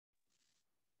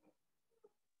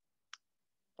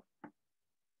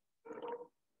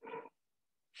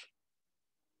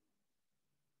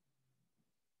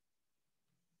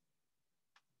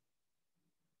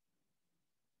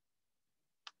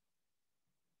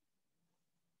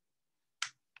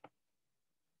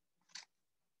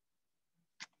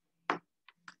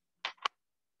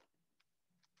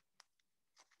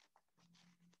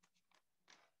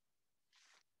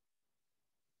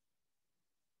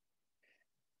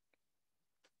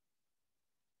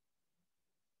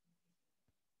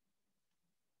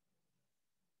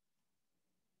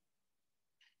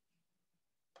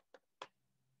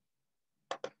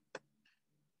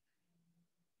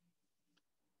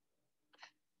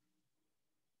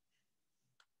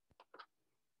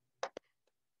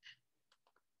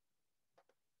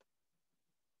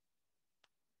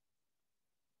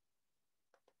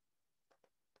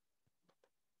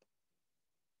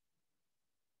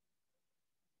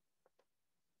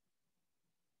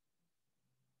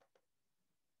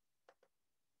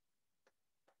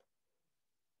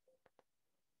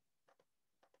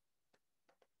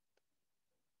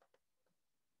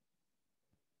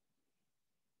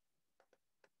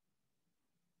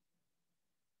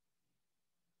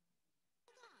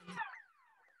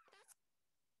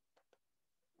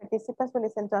participants will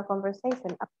listen to a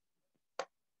conversation.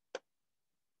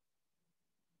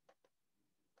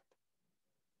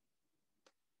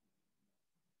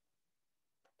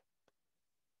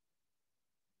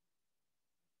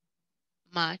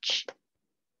 Much.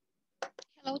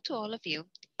 Hello to all of you.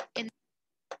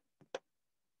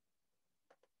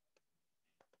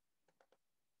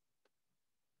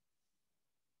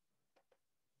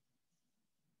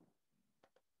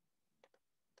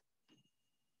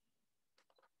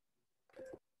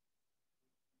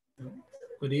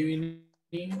 Good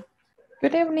evening.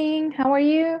 Good evening. How are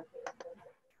you?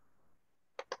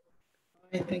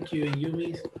 Hi, thank you. And you,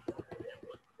 Miss?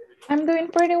 I'm doing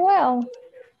pretty well.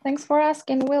 Thanks for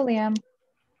asking, William.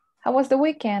 How was the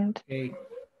weekend? Okay.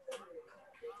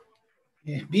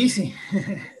 Yeah, busy.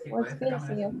 Was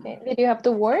busy, okay. Did you have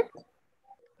to work?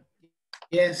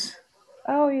 Yes.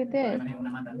 Oh, you did?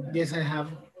 Yes, I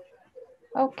have.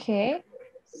 Okay.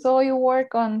 So you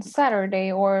work on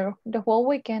Saturday or the whole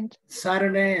weekend?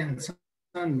 Saturday and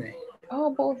Sunday.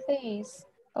 Oh, both days.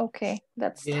 Okay,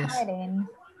 that's Yes. tiring.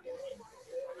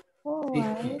 All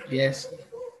right. Yes.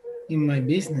 In my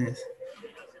business.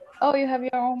 Oh, you have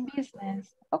your own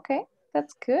business. Okay,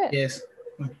 that's good. Yes.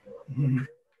 Mhm.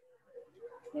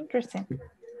 Interesting.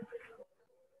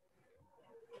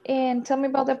 And tell me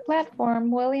about the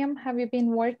platform, William. Have you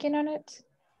been working on it?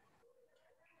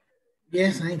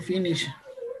 Yes, I'm finished.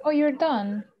 Oh, you're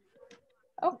done.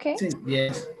 Okay,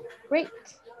 Yes. great.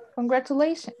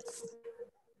 Congratulations.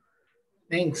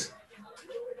 Thanks.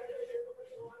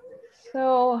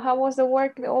 So how was the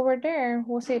work over there?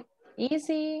 Was it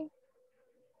easy?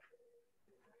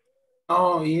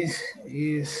 Oh,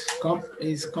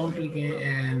 it's complicated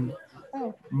and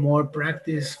Oh, more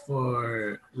practice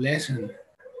for lesson.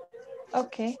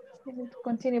 okay. You need to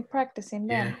continue practicing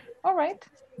Yeah. then. All right,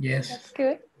 Yes. that's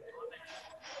good.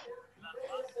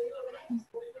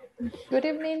 Good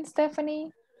evening,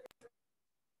 Stephanie.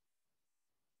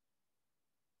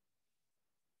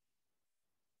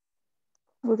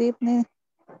 Good evening.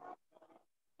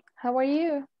 How are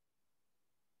you?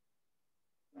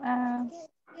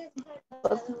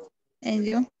 And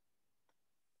you?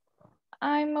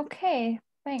 I'm okay,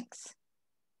 thanks.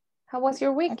 How was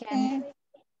your weekend?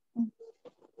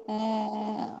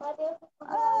 Okay.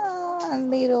 A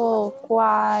little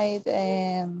quiet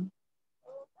and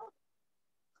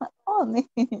only,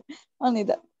 only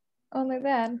that. Only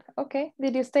that. Okay.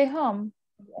 Did you stay home?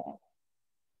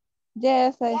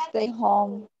 Yes, I stay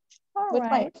home All with my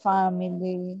right.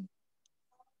 family.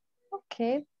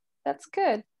 Okay, that's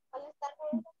good.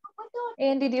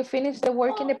 And did you finish the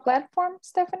work in the platform,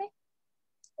 Stephanie?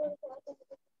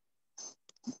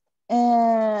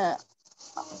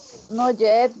 Not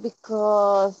yet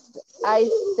because I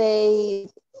stayed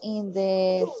in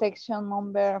the section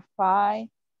number 5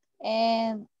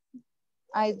 and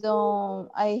I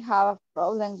have a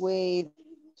problem with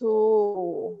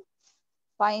 2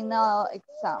 final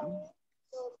exam.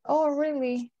 Oh,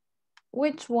 really?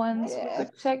 Which ones? We Yes.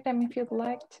 could check them if you'd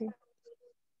like to.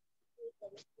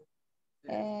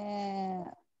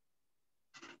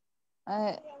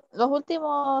 Los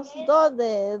últimos 2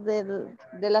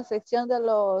 de la sección de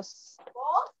los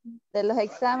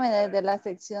exámenes de la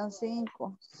sección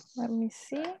 5. Let me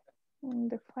see. In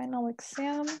the final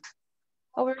exam.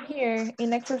 Over here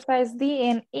in exercise D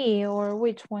and E, or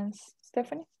which ones,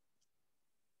 Stephanie?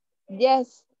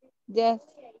 Yes, yes.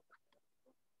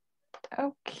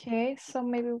 Okay, so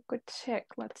maybe we could check.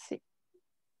 Let's see.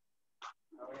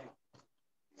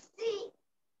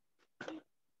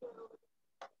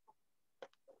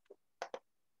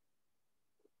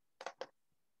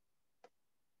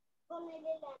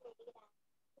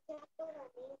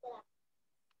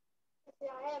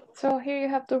 So here you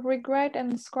have to rewrite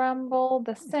and scramble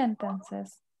the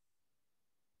sentences.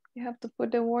 You have to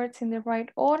put the words in the right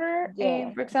order. Yeah.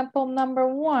 And for example, number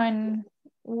 1,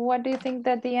 what do you think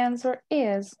that the answer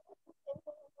is?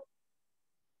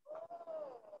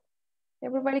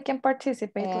 Everybody can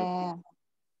participate.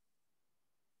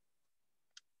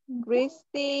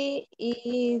 Christy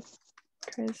is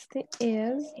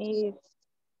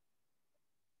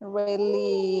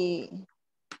really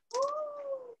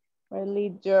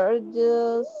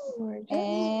gorgeous.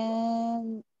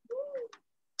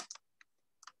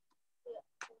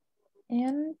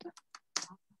 And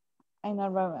I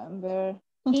don't remember.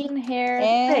 In her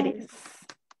 30s.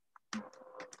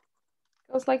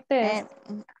 Goes like this.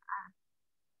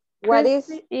 What is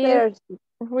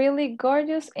really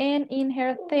gorgeous and in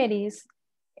her 30s.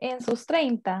 En sus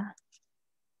 30.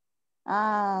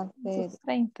 Sus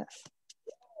 30.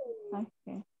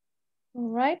 Okay. All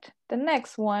right, the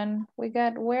next one. We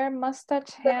got where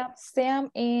mustache have Sam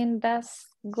in das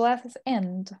glasses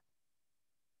end?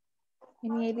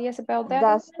 Any ideas about that?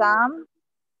 The Sam.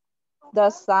 The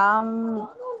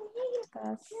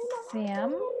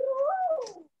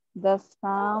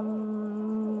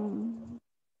Some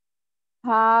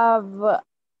have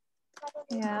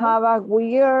yeah. a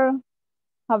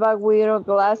weird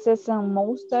glasses and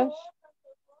mustache.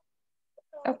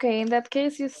 Okay, in that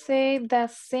case, you say,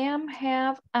 does Sam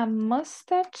have a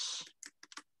mustache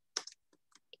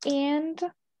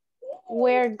and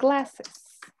wear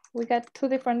glasses? We got two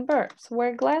different verbs,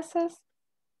 wear glasses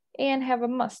and have a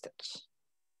mustache.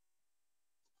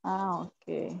 Ah,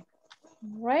 okay.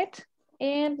 Right?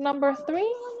 And number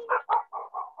 3,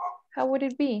 how would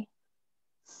it be?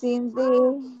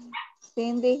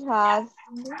 Cindy has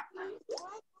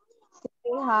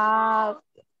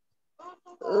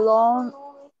long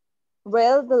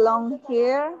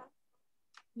hair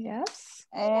Yes.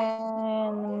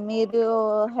 and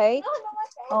medium height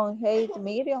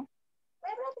medium.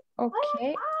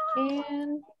 Okay,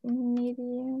 and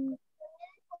medium.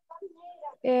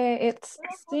 It's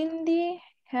Cindy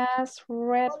has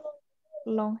red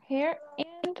long hair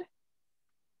and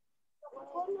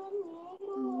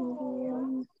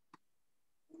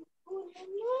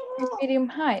medium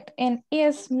height and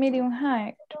is medium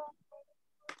height.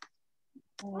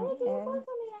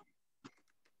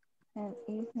 And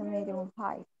is a medium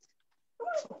height.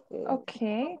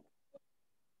 Okay.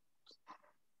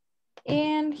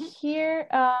 And here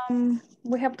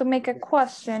we have to make a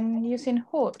question using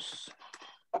whose.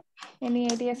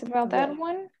 Any ideas about that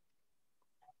one?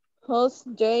 Who's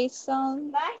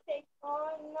Jason?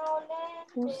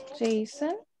 Who's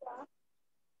Jason?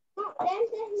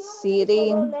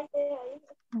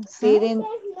 Sitting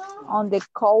on the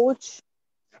couch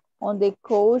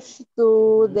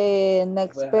to the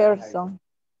next person.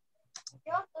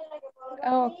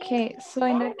 Okay, so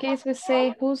in that case we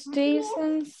say who's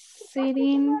Jason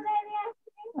sitting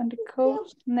on the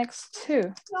couch next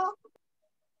to?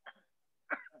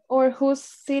 Or who's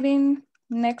sitting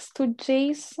next to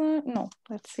Jason? No,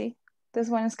 let's see. This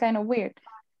one is kind of weird.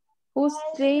 Who's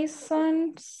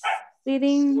Jason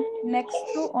sitting next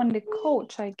to on the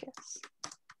couch, I guess?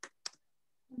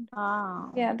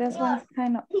 Yeah, this one's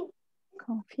kind of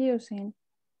confusing.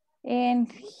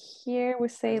 And here we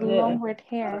say long red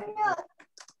hair.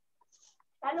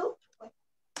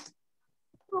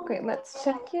 Okay, let's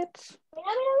check it.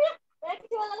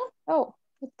 Oh,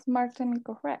 it's marked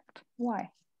incorrect.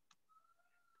 Why?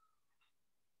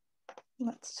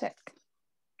 Let's check.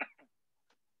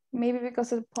 Maybe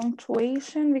because of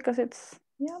punctuation, because it's,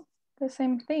 yeah, the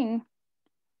same thing.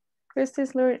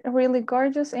 Christy's really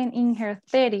gorgeous and in her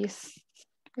 30s.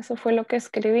 Eso fue lo que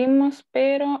escribimos,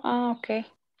 pero, ok.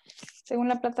 Según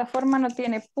la plataforma no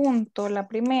tiene punto, la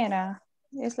primera.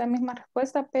 Es la misma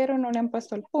respuesta, pero no le han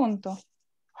puesto el punto.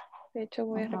 De hecho,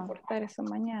 voy a reportar eso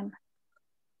mañana.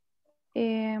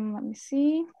 Let me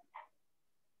see.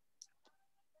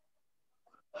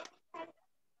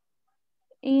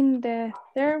 In the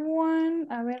third one,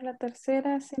 a ver la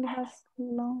tercera, Cindy has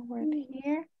long red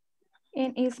hair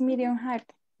and is medium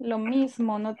height. Lo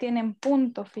mismo, no tienen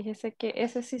punto. Fíjese que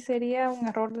ese sí sería un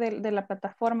error de la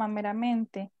plataforma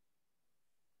meramente.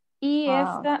 Y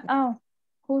esta,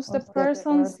 who's the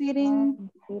person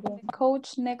sitting on the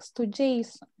couch next to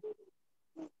Jason?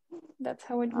 That's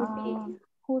how it would be.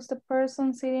 Who's the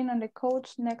person sitting on the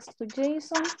couch next to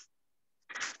Jason?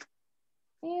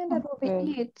 And that will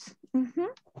be it.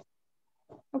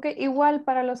 Ok, igual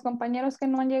para los compañeros que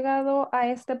no han llegado a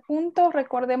este punto,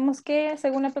 recordemos que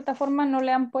según la plataforma no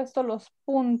le han puesto los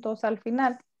puntos al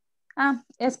final.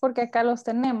 Es porque acá los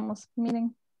tenemos,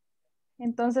 miren.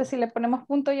 Entonces si le ponemos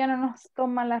punto ya no nos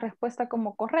toma la respuesta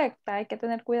como correcta. Hay que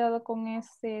tener cuidado con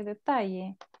ese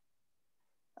detalle.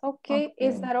 Ok,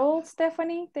 ¿is that all,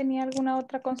 Stephanie? ¿Tenía alguna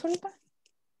otra consulta?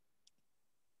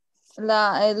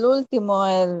 El último,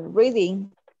 el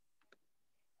reading.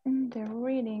 The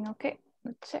reading, okay,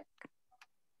 let's check.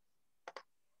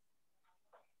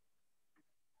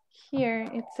 Here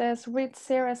it says read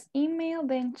Sarah's email,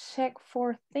 then check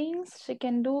for things she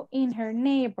can do in her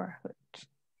neighborhood.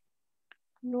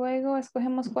 Luego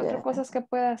escogemos 4 cosas que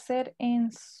puede hacer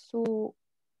en su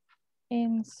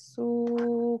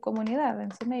comunidad,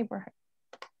 en su neighborhood.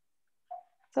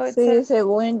 So it says,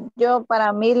 según yo,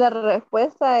 para mí la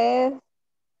respuesta es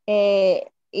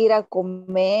ir a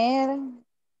comer,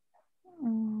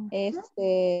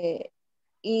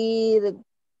 ir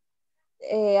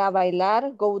a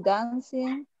bailar, go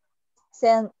dancing,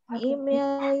 send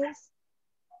emails,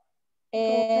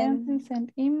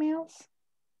 send emails,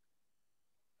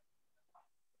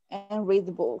 and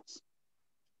read books.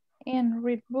 And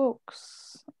read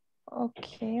books.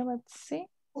 Okay, let's see.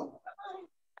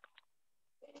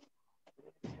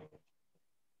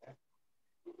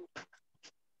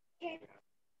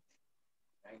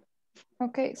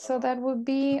 Okay, so that would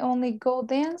be only go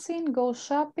dancing, go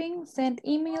shopping, send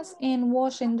emails, and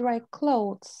wash and dry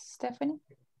clothes. Stephanie?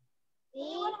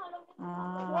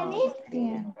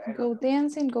 Yeah, go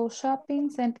dancing, go shopping,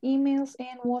 send emails,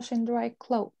 and wash and dry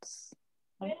clothes.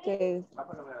 Okay.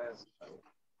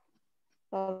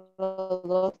 Solo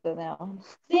dos tenemos.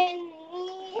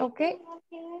 Okay,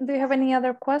 do you have any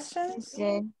other questions?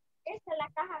 Okay.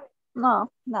 No,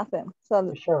 nothing.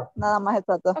 Solo, Teacher, nada más es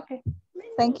todo. Okay,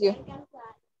 Thank you.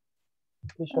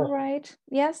 teacher, all right.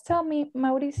 Yes, tell me,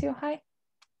 Mauricio, hi.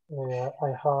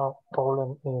 I have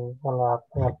problem en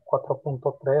el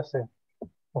 4.13.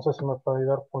 No sé si me puede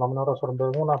ayudar por lo menos a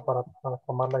resolver una para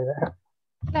tomar la idea.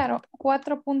 Claro,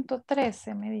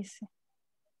 4.13 me dice.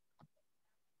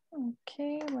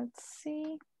 Okay, let's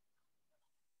see.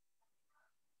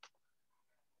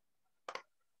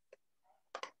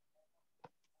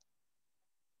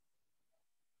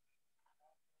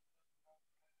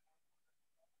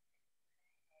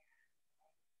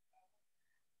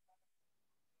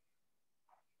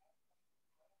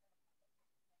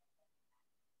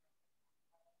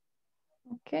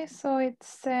 Okay, so it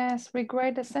says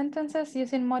rewrite the sentences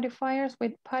using modifiers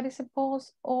with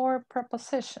participles or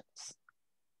prepositions.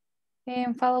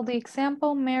 And follow the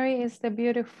example. Mary is the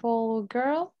beautiful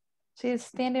girl. She is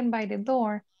standing by the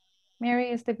door. Mary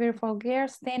is the beautiful girl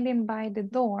standing by the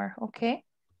door, okay?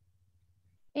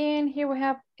 And here we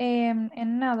have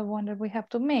another one that we have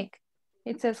to make.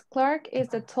 It says Clark is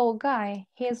the tall guy.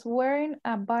 He's wearing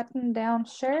a button-down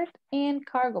shirt and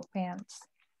cargo pants.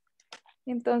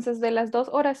 Entonces, de las dos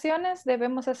oraciones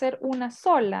debemos hacer una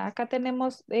sola. Acá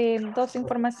tenemos dos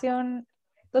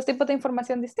tipos de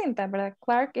información distinta, ¿verdad?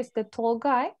 Clark is the tall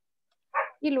guy.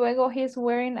 Y luego, he's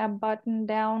wearing a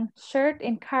button-down shirt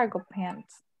and cargo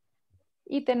pants.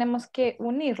 Y tenemos que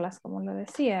unirlas, como lo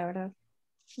decía, ¿verdad?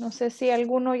 No sé si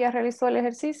alguno ya realizó el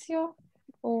ejercicio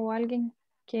o alguien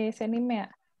que se anime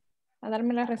a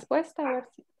darme la respuesta. A ver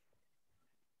si...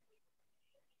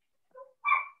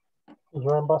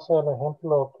 Yo en base al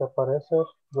ejemplo que aparece,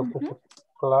 yo puse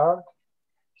Clark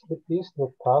is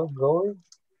the tall guy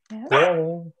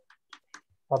wearing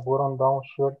a button-down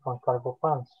shirt and cargo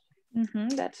pants.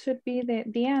 That should be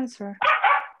the answer.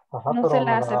 Ajá, No pero se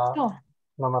la aceptó.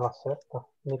 no me la acepta,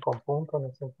 ni con punto,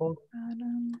 ni sin punto.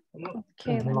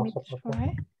 Okay, let No me sé por qué.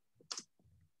 try.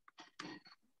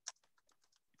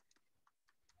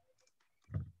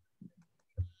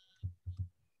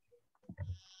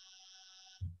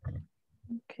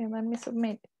 Okay, let me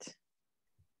submit it.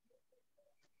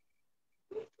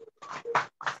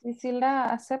 ¿Y si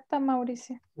la acepta,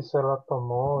 Mauricio? Sí se la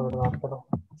tomó, ¿verdad? Pero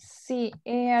Sí,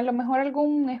 a lo mejor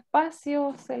algún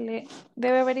espacio se le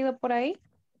debe haber ido por ahí.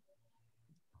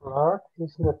 Clark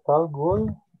is the tall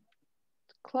guy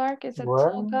Clark is a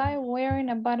tall guy wearing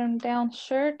a button-down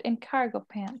shirt and cargo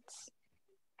pants.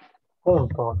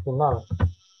 punto al final.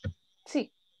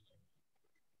 Sí.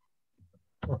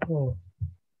 Ujú.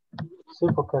 Sí,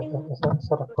 porque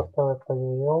esa respuesta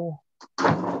detallé yo.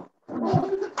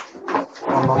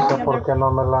 No sé por qué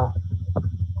no me la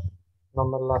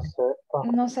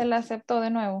acepta. No se la aceptó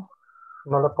de nuevo.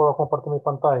 No le puedo compartir mi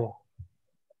pantalla.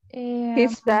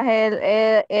 Quizás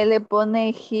él le pone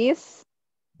his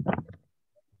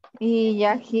y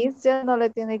ya his ya no le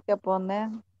tiene que poner.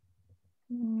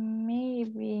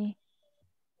 Maybe.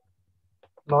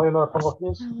 No, yo no le pongo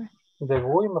his. De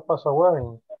Gui me pasa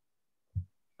wearing.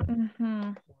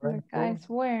 The guy's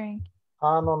wearing.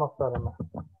 Ah, no, espérame.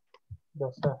 Ya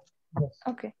sé.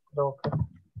 Okay. Creo que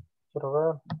quiero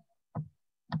ver.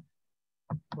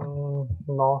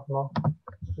 No.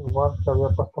 Igual que había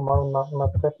puesto mal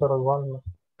una T, pero igual no.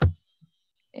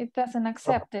 It doesn't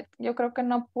accept it. Yo creo que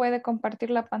no puede compartir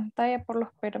la pantalla por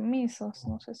los permisos.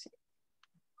 No sé si.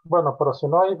 Bueno, pero si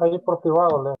no, ahí por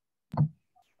privado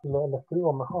le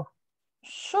escribo mejor.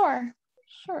 Sure.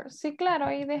 Sí, claro,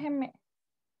 ahí déjeme.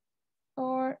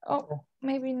 Or,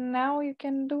 maybe now you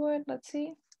can do it. Let's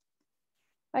see.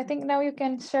 I think now you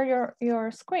can share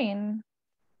your screen.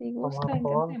 Si gusta,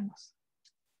 intentemos.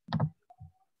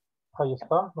 Ahí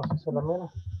está, no sé si la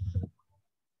mira.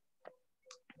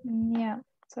 Yeah,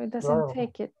 so it doesn't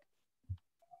take it.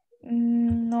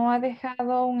 No ha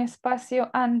dejado un espacio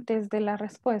antes de la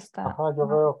respuesta. Ajá, yo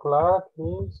veo Clark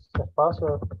y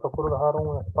espacio, procuro dejar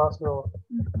un espacio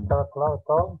cada clave,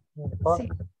 todo. Sí,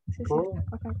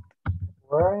 está correcto.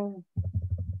 Wearing,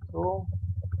 to,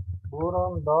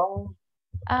 button, down.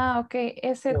 Ah, ok,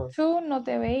 ese to no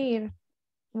debe ir.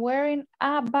 Wearing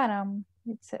a bottom,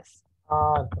 it says.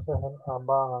 Ah, entonces a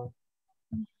bottom.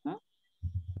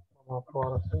 Vamos a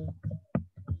probar así.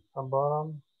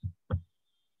 Laboran,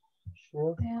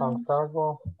 shirt, Yeah. and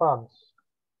cargo pants.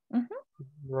 Ujú.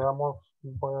 Veamos,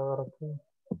 voy a ver aquí.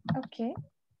 Ok,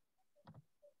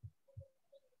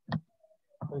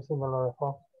 Ahí sí me lo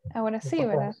dejó. ahora sí,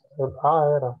 ¿verdad? Entonces, el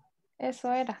A era.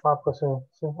 Eso era. Ah, pues sí,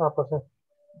 sí, pues sí.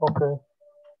 Ok,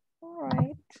 All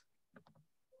right.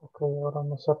 ok, ahora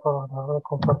no sé para dejar de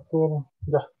compartir.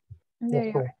 Ya, ya There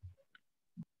you estuvo.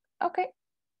 are. Okay.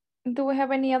 Do we have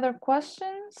any other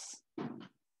questions?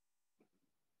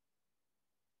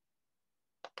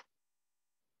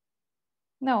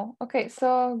 No. Okay.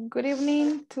 So good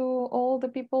evening to all the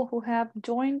people who have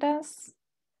joined us.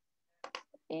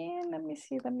 And let me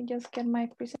see. Let me just get my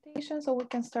presentation so we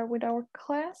can start with our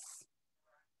class.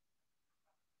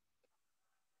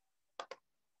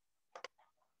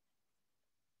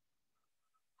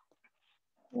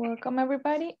 Welcome,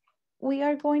 everybody. We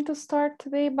are going to start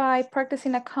today by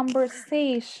practicing a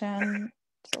conversation.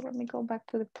 So let me go back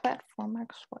to the platform,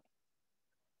 actually.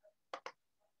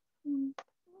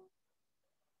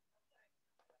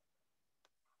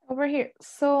 Over here.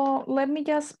 So let me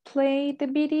just play the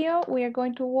video. We are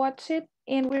going to watch it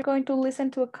and we're going to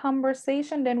listen to a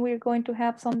conversation. Then we're going to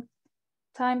have some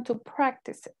time to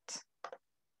practice it.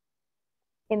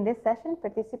 In this session,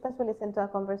 participants will listen to a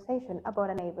conversation about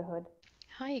a neighborhood.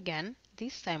 Hi again.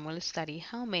 This time we'll study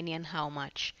how many and how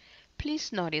much.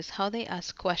 Please notice how they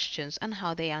ask questions and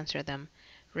how they answer them.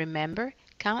 Remember,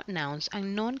 count nouns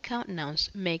and non-count nouns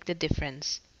make the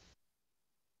difference.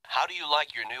 How do you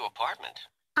like your new apartment?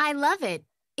 I love it.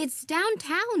 It's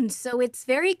downtown, so it's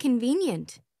very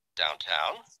convenient.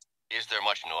 Downtown? Is there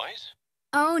much noise?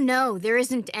 Oh, no, there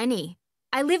isn't any.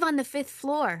 I live on the 5th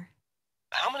floor.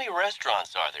 How many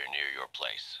restaurants are there near your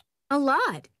place? A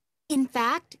lot. In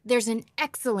fact, there's an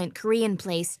excellent Korean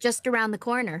place just around the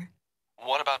corner.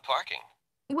 What about parking?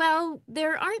 Well,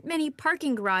 there aren't many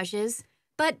parking garages,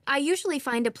 but I usually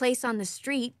find a place on the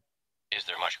street. Is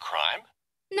there much crime?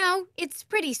 No, it's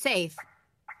pretty safe.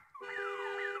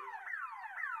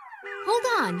 Hold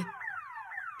on.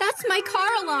 That's my car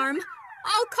alarm.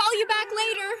 I'll call you back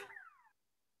later.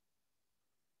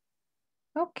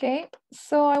 Okay,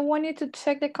 so I want you to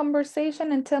check the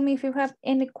conversation and tell me if you have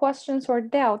any questions or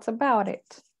doubts about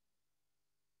it.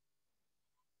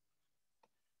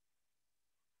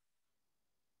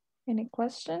 Any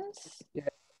questions? Yeah.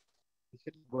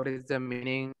 What is the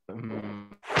meaning?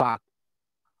 Fact.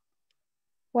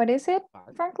 What is it,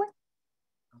 Fact. Franklin?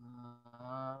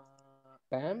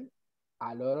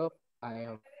 A lot of I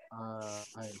am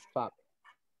fact.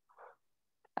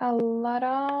 A lot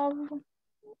of,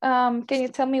 can you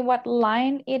tell me what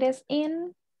line it is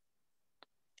in?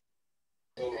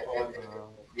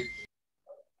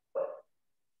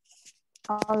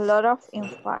 A lot of, in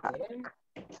fact.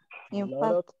 A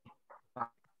lot of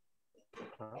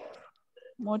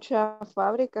Muchas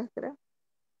fábricas, creo.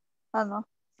 Ah, no.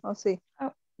 Oh, sí.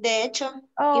 De hecho,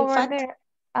 Oh, in right fact, there.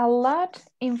 A lot,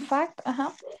 in fact,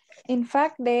 in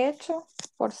fact, de hecho,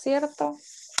 por cierto.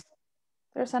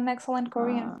 There's an excellent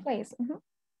Korean place.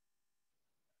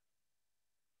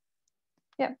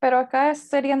 Yeah, pero acá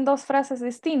serían dos frases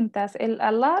distintas. El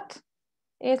a lot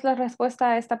es la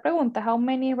respuesta a esta pregunta. How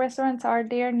many restaurants are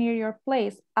there near your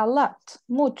place? A lot,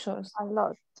 muchos. A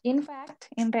lot. In fact,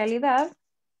 en realidad,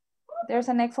 there's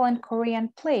an excellent Korean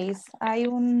place. Hay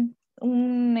un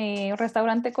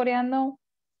restaurante coreano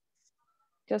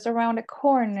just around the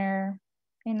corner,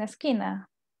 en la esquina.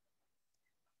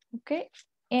 Okay,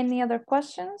 any other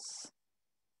questions?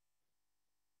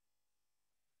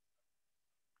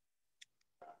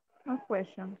 No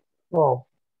question. No.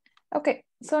 Okay,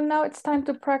 so now it's time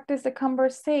to practice the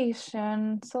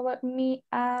conversation. So let me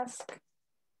ask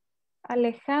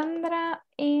Alejandra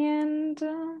and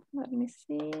let me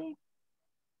see.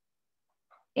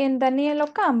 And Daniel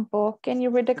Ocampo, can you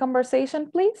read the conversation,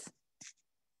 please?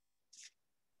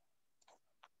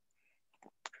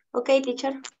 okay,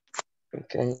 teacher.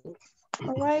 Okay.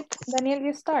 All right, Daniel,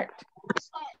 you start.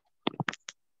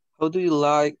 How do you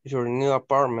like your new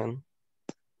apartment?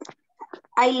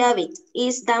 I love it.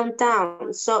 It's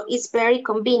downtown, so it's very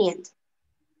convenient.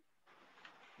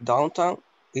 Downtown?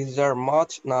 Is there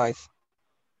much nice?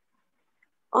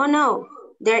 Oh no,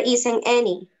 there isn't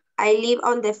any. I live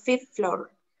on the 5th floor.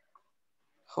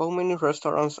 How many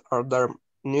restaurants are there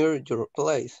near your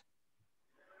place?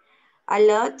 A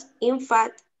lot. In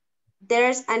fact,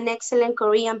 there's an excellent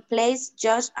Korean place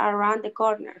just around the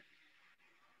corner.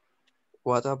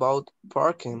 What about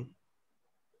parking?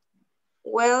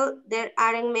 Well, there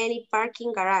aren't many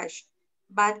parking garages,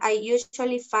 but I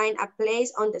usually find a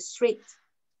place on the street.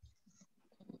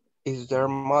 Is there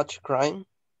much crime?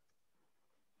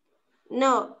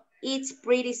 No, It's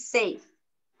pretty safe.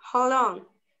 Hold on.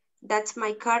 That's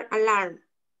my car alarm.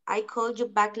 I'll call you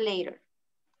back later.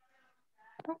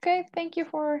 Okay, thank you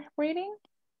for reading.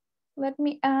 Let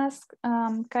me ask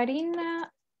Karina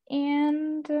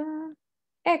and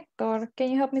Hector.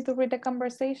 Can you help me to read the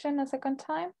conversation a second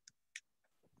time?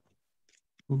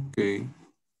 Okay.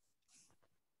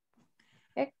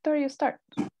 Hector, you start.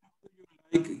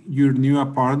 Like your new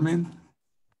apartment?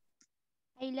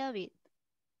 I love it.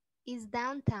 It's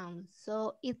downtown,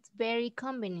 so it's very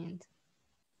convenient.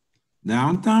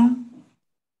 Downtown?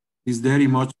 Is there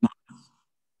much noise?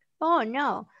 Oh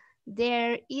no,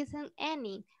 there isn't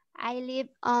any. I live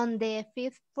on the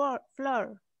 5th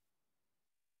floor.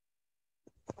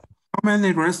 How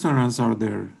many restaurants are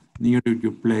there near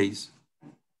your place?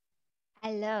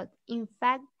 A lot. In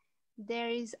fact, there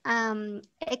is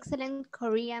excellent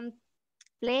Korean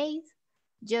place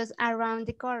just around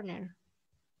the corner.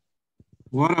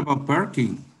 What about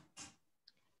parking?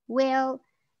 Well,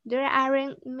 there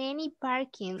aren't many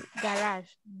parking garage,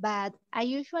 but I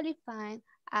usually find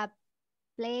a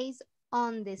place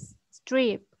on the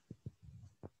street.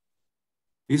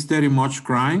 Is there much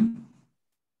crime?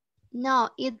 No,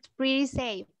 it's pretty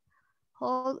safe.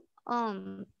 Hold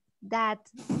on,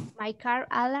 that my car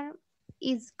alarm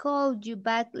is called you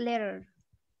back later.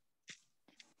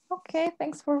 Okay,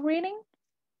 thanks for reading.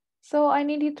 So I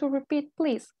need you to repeat,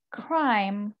 please.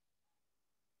 Crime.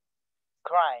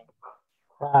 Crime.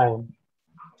 Crime.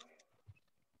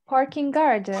 Parking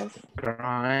garages.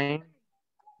 Crime.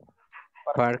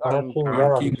 Parking Parking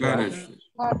garage. garage.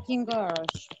 Parking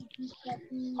garage.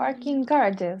 Parking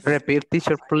garages. Repeat,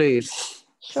 teacher, please.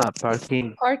 Sure.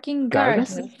 Parking. Parking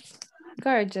Garages? garages.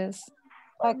 Garages.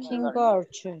 Parking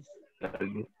garages.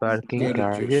 Parking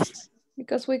garages.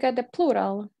 Because we got the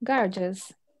plural,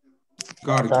 garages.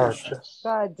 Garages.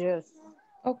 Garages.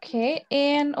 Okay,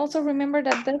 and also remember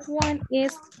that this one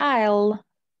is I'll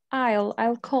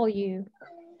call you.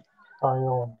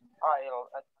 I'll call you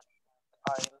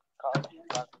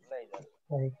back later.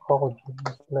 I call you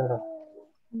back later.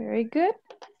 Very good.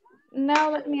 Now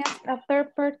let me ask a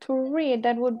third part to read.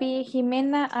 That would be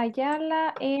Jimena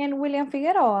Ayala and William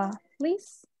Figueroa,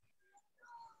 please.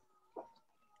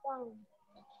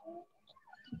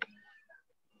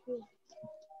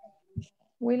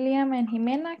 William and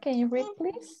Jimena, can you read,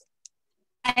 please?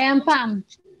 I am Pam.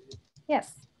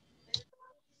 Yes.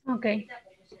 Okay.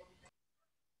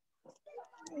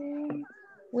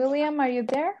 William, are you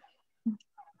there?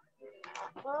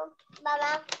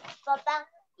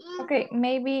 Okay,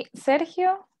 maybe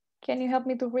Sergio, can you help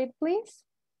me to read, please?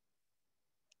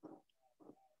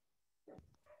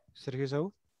 Sergio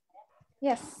Saúl?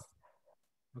 Yes.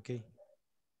 Okay.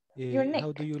 Your Nick.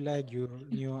 How do you like your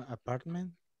new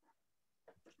apartment?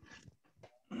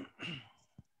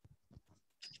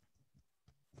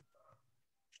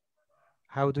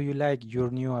 How do you like your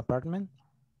new apartment?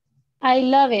 I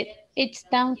love it. It's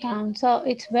downtown, so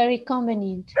it's very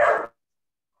convenient.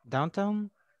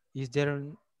 Downtown? Is there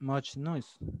much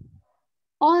noise?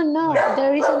 Oh no,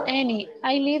 there isn't any.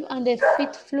 I live on the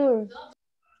 5th floor.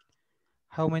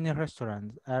 How many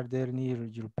restaurants are there near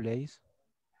your place?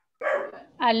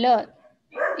 A lot.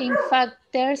 In fact,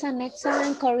 there's an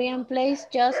excellent Korean place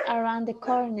just around the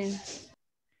corner.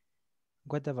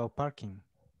 What about parking?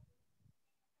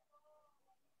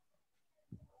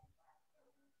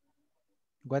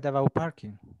 What about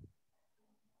parking?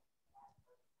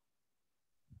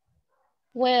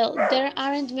 Well, there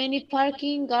aren't many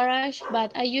parking garage,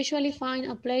 but I usually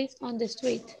find a place on the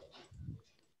street.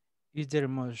 Is there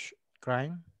much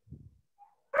crime?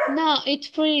 No, it's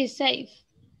pretty safe.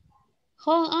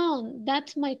 Hold on,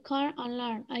 that's my car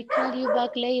alarm. I call you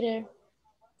back later.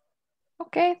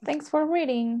 Okay, thanks for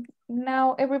reading.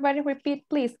 Now everybody repeat,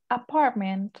 please.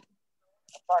 Apartment.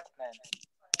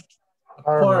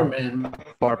 Apartment.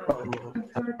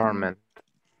 Apartment.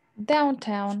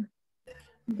 Downtown.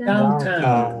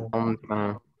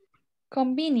 Downtown.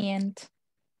 Convenient.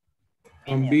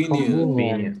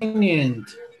 Convenient.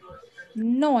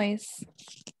 Noise.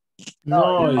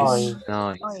 Noise.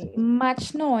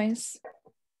 Much noise.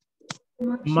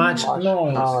 Much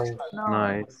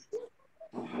noise.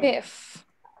 Fifth.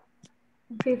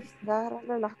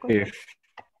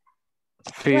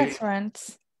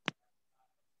 Restaurants.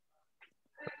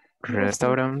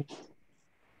 Restaurant.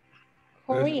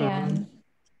 Korean.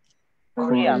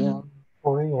 Around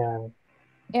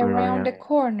the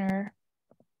corner.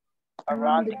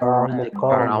 Around the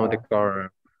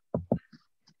corner.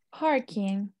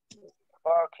 Parking.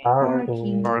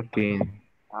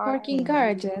 Parking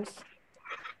garages.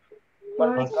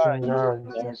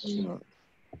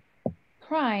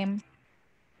 Crime.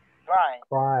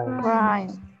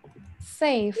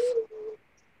 Safe.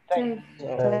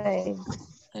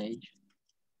 Safe.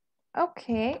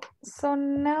 Okay, so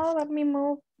now let me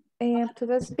move to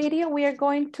this video. We are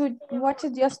going to watch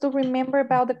it just to remember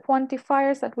about the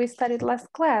quantifiers that we studied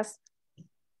last class.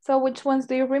 So which ones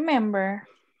do you remember?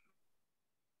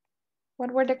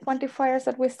 What were the quantifiers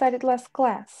that we studied last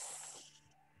class?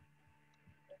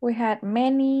 We had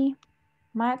many,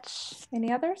 much,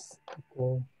 any others?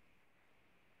 Okay.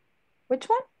 Which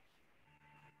one?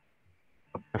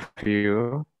 A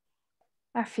few.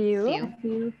 A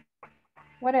few.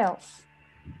 What else?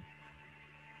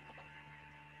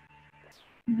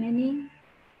 Many.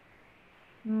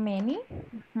 Many.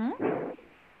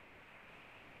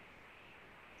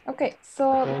 Okay,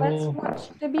 so let's watch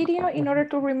the video in order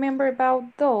to remember about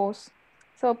those.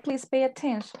 So please pay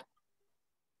attention.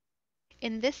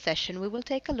 In this session, we will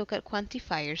take a look at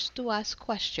quantifiers to ask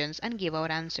questions and give out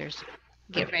answers.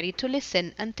 Get ready to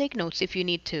listen and take notes if you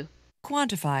need to.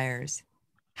 Quantifiers.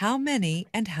 How many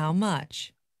and how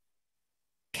much?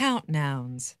 Count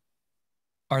nouns.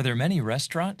 Are there many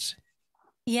restaurants?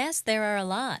 Yes, there are a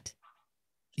lot.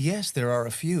 Yes, there are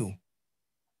a few.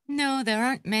 No, there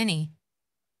aren't many.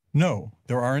 No,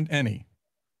 there aren't any.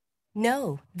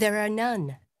 No, there are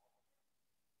none.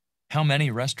 How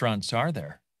many restaurants are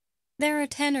there? There are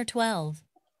 10 or 12.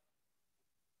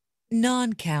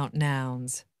 Non-count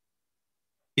nouns.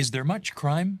 Is there much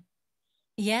crime?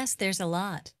 Yes, there's a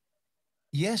lot.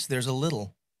 Yes, there's a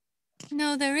little.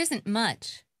 No, there isn't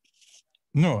much.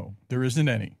 No, there isn't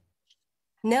any.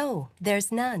 No,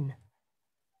 there's none.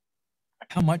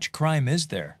 How much crime is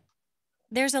there?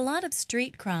 There's a lot of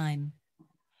street crime.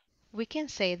 We can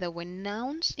say that when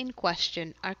nouns in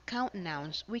question are count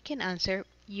nouns, we can answer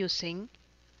using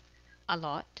a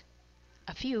lot,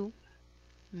 a few,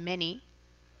 many,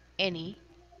 any,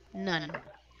 none.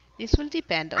 This will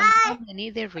depend on how many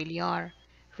there really are.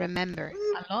 Remember,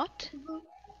 a lot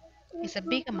is a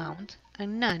big amount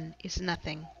and none is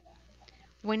nothing.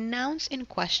 When nouns in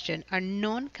question are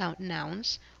non-count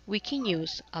nouns, we can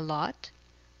use a lot,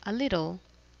 a little,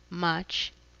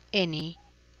 much, any,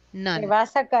 none. Te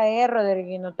vas a caer,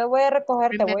 Rodrigo. No te voy a recoger,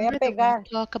 te voy a Remember that when pegar. we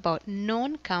talk about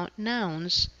non-count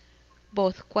nouns,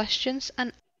 both questions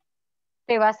and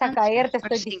Te vas a caer, answers te are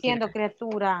estoy singular. diciendo,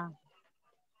 criatura.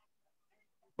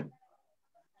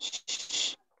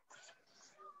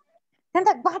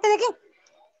 Senta, bájate de aquí.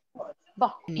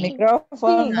 Va.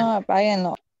 Micrófono,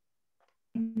 apáguenlo.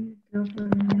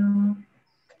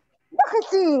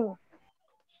 Bájate.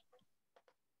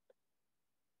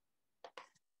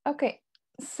 Okay,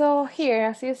 so here,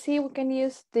 as you see, we can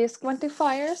use these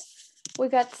quantifiers. We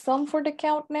got some for the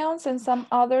count nouns and some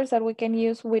others that we can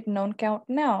use with non-count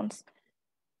nouns.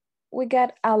 We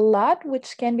got a lot,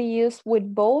 which can be used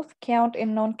with both count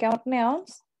and non-count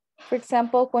nouns. For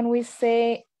example, when we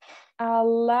say a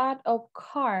lot of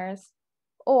cars,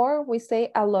 or we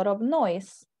say a lot of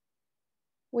noise.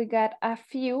 We got a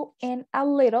few and a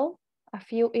little. A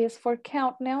few is for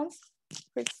count nouns.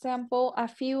 For example, a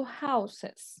few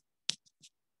houses.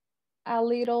 A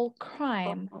little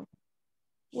crime.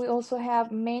 We also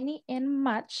have many and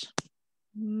much.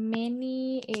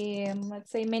 Many,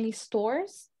 let's say many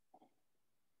stores.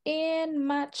 And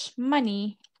much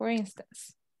money, for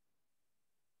instance.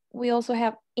 We also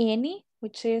have any,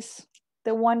 which is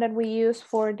the one that we use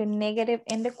for the negative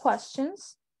and the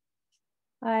questions.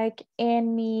 Like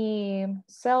any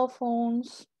cell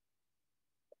phones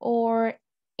or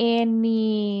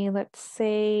any, let's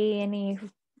say, any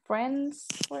friends,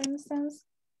 for instance.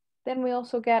 Then we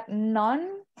also get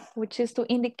none, which is to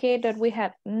indicate that we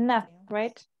had nothing,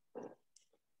 right?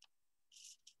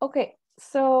 Okay,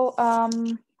 so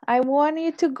I want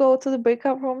you to go to the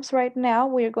breakout rooms right now.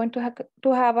 We are going to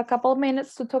have a couple of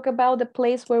minutes to talk about the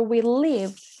place where we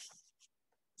live.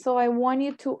 So I want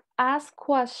you to ask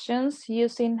questions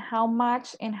using how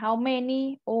much and how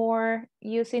many, or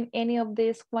using any of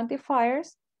these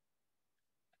quantifiers.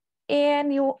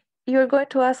 And you're going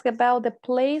to ask about the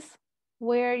place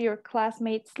where your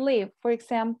classmates live. For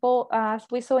example, as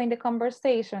we saw in the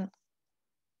conversation,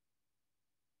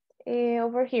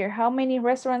 over here, how many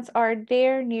restaurants are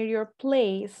there near your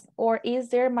place? Or is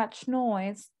there much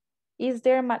noise? Is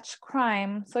there much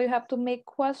crime? So you have to make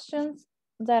questions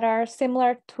that are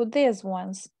similar to these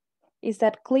ones. Is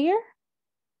that clear?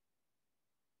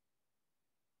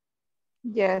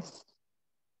 Yes.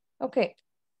 Okay.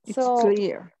 It's so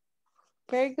clear.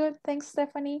 Very good. Thanks,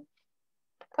 Stephanie.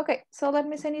 Okay, so let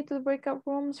me send you to the breakout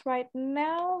rooms right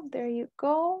now. There you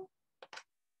go.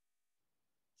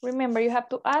 Remember, you have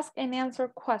to ask and answer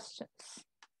questions.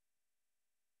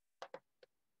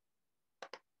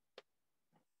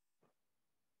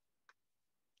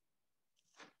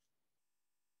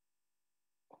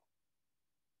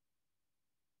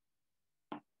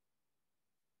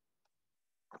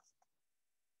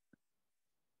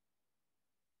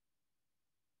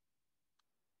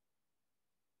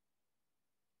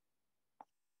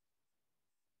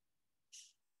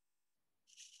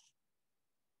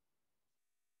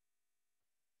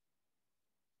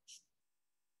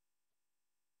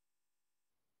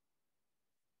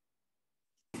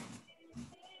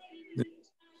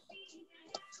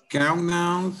 count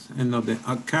nouns and of the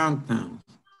account nouns.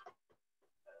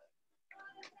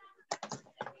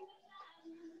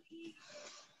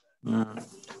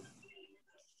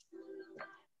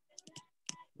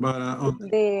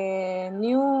 The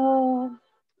new,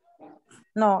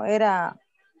 no, era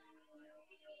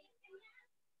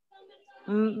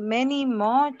many,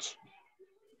 much.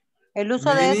 El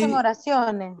uso de eso en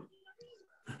oraciones.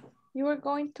 You are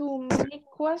going to make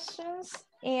questions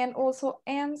and also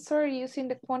answer using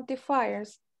the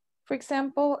quantifiers. For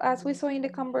example, as we saw in the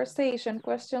conversation,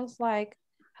 questions like,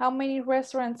 how many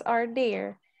restaurants are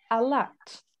there? A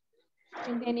lot.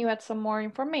 And then you add some more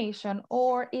information.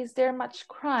 Or is there much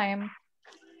crime?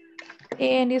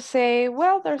 And you say,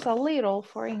 well, there's a little,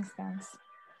 for instance.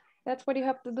 That's what you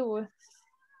have to do.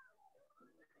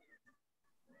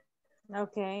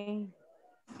 Okay.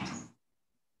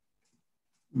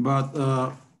 But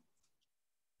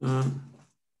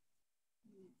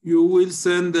you will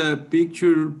send the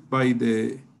picture by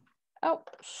the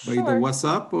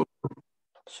WhatsApp? Or?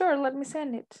 Sure, let me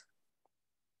send it.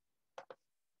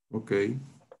 Okay.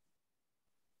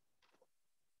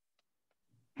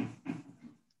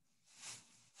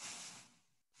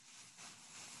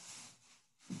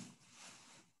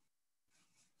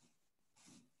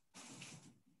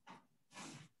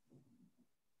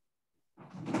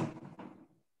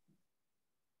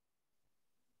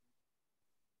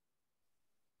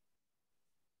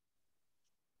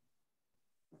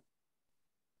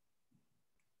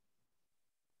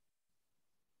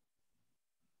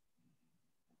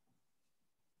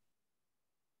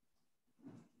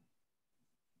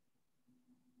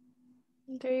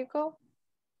 There you go.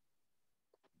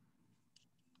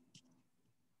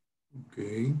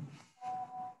 Okay.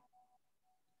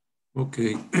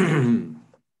 Okay.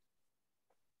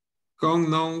 Count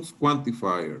nouns,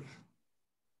 quantifiers.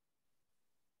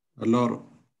 A lot,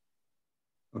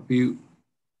 a few,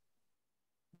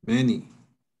 many,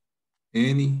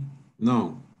 any,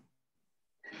 no.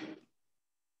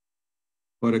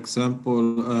 For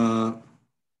example,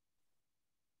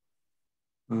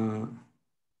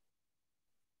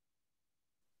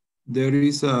 there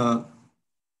is a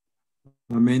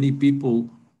many people.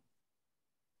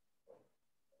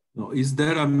 No, is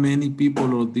there a many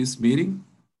people of this meeting?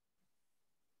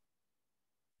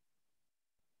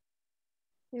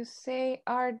 You say,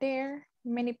 are there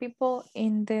many people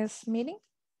in this meeting?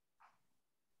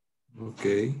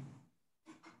 Okay.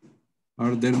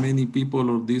 Are there many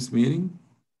people of this meeting?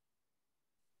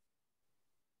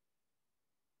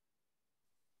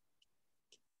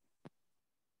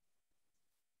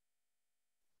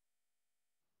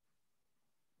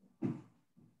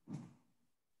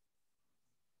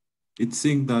 It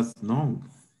seems that's no.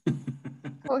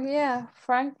 Oh yeah,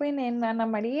 Franklin and Ana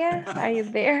Maria, are you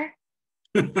there?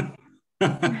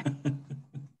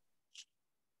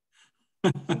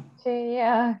 Okay,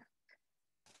 yeah.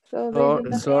 So they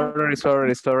did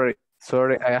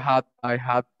sorry. I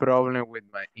had problem with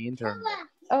my internet.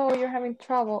 Oh, you're having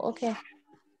trouble. Okay.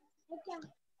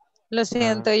 Lo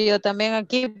siento, yo también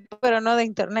aquí, pero no de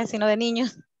internet, sino de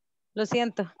niños. Lo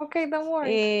siento. Okay, don't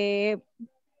worry.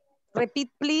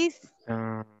 Repeat, please.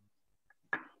 Are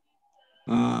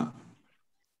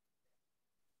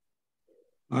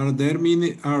there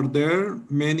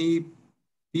many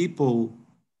people?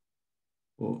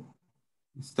 Oh,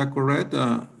 is that correct?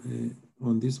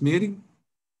 On this meeting?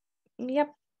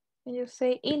 Yep. You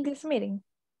say in this meeting.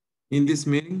 In this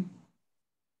meeting?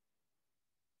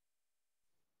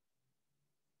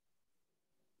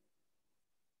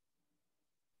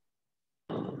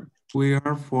 We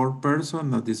are 4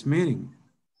 persons at this meeting.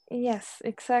 Yes,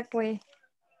 exactly.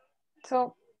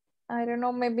 So I don't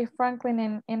know, maybe Franklin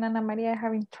and Ana Maria are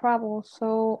having trouble.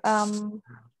 So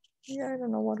yeah, I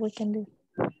don't know what we can do.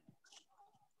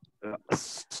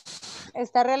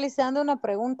 Está realizando una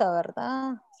pregunta,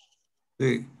 ¿verdad?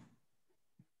 Sí.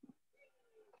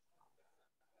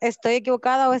 ¿Estoy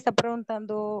equivocada o está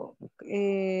preguntando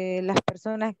las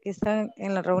personas que están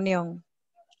en la reunión?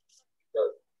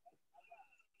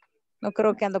 No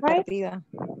creo que ando perdida.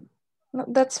 No,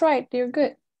 that's right, you're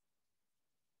good.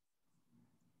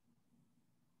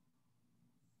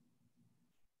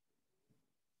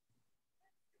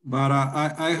 But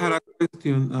I had a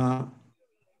question.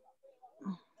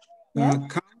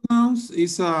 Count nouns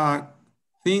is a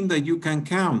thing that you can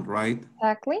count, right?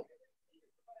 Exactly.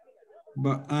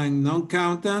 But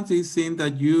non-count nouns is thing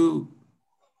that you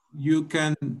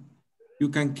can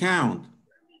count.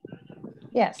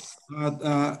 Yes.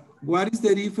 But what is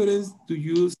the difference to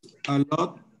use a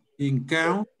lot in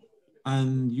count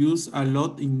and use a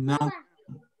lot in noun?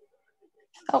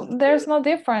 Oh, there's no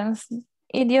difference.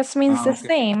 It just means the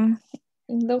same.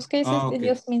 In those cases, Ah, it okay.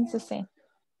 just means the same.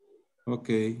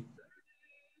 Okay.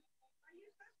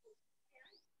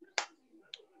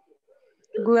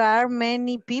 There are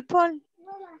many people.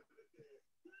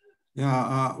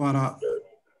 Yeah,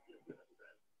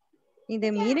 In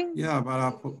the meeting? yeah,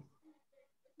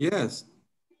 yes.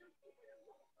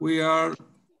 We are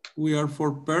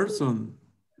 4 person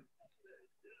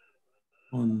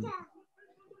on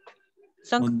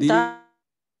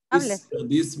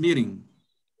this meeting.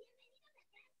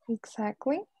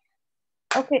 Exactly.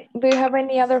 Okay, do you have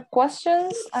any other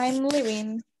questions? I'm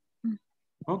leaving.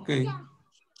 Okay.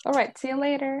 All right, see you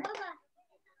later.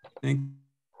 Thank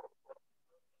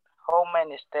How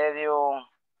many stadiums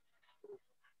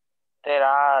there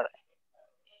are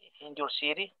in your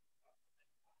city?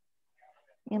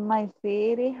 In my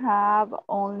city have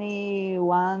only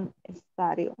one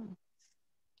stadium.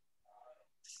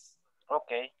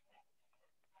 Okay.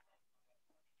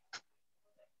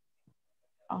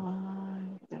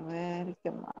 Ay, a ver,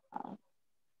 ¿qué más?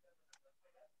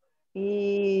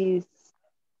 Is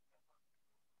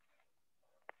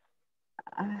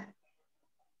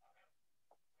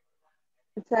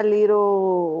it's a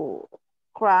little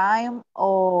crime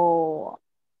or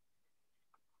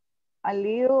a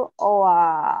little or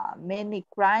a many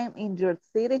crime in your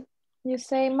city? You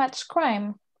say much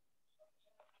crime.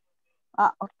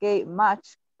 Ah, okay,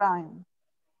 much crime.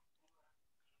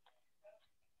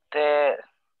 There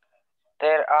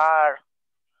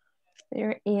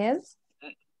is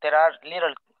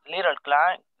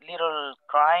little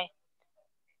crime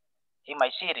in my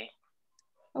city.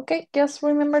 Okay, just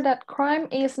remember that crime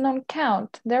is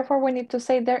non-count. Therefore, we need to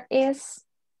say there is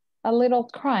a little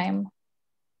crime.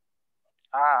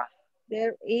 Ah.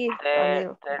 There is a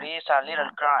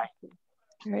little crime.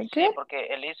 Very Sí, good. porque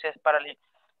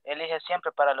elige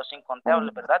siempre para los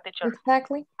incontables, ¿verdad, teacher?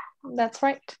 Exactly. That's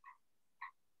right.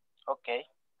 Okay.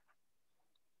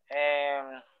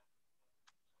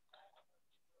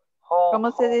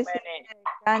 ¿Cómo se dice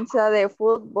cancha de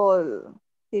fútbol,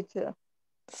 teacher?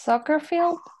 Soccer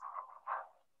field.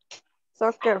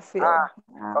 Soccer field. Ah,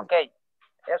 okay.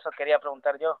 Eso quería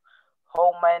preguntar yo.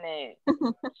 How many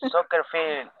soccer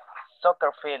field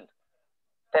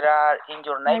there are in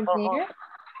your neighborhood?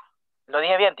 Lo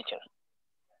dije bien, teacher.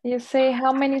 You say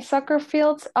how many soccer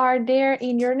fields are there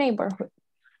in your neighborhood?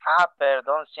 Ah,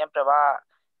 perdón, siempre va,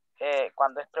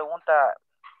 cuando es pregunta,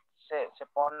 se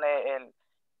pone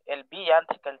el be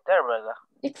antes que el there, ¿verdad?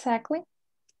 Exactly.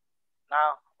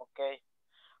 Ah, okay.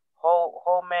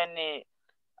 How many,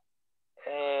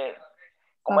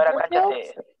 ¿cómo era cancha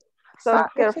de?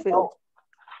 Soccer field.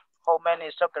 How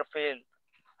many soccer fields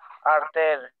are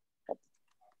there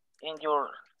in your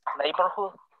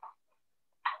neighborhood?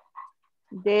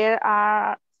 There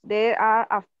are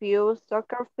a few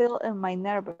soccer fields in my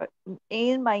neighborhood.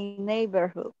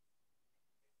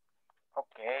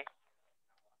 Okay.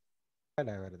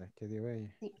 La verdad, que digo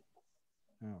ahí. Sí.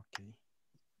 Ah, ok.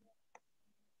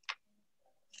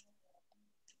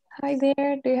 Hi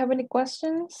there. Do you have any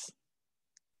questions?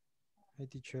 Hi,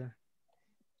 teacher.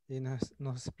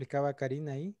 Nos explicaba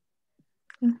Karina ahí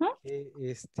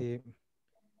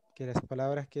que las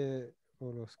palabras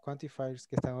o los quantifiers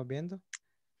que estamos viendo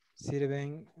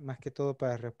sirven más que todo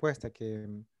para respuesta,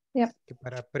 que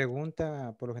para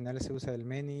pregunta por lo general se usa el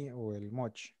many o el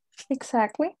much.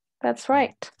 Exactly. That's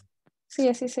right. Sí,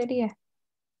 así sería.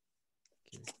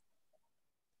 Okay.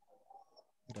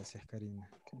 Gracias, Karina.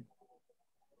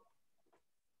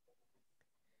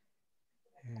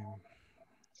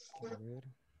 Quiero ver.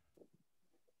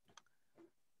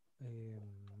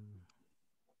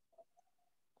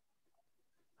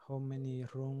 How many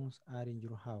rooms are in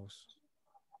your house?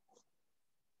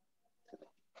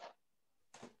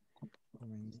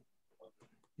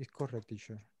 It's correct,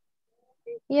 teacher.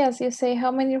 Yes, you say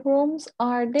how many rooms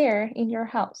are there in your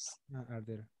house? Are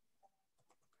there.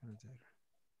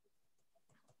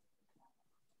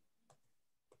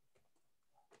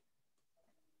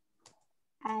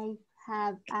 I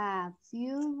have a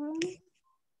few rooms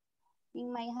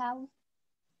in my house.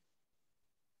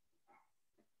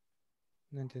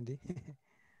 No entendí.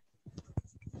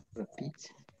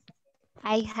 Repeat.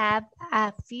 I have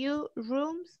a few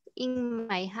rooms in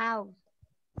my house.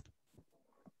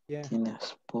 Yeah.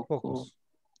 Tienes pocos.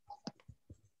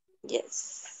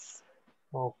 Yes.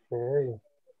 Okay.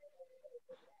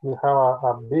 You have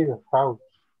a big house.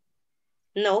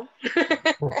 No.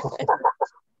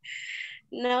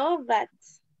 No, but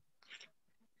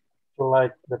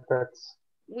Like the pets.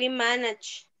 we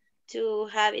manage to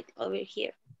have it over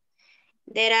here.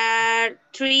 There are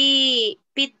 3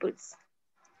 pit bulls.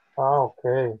 Ah,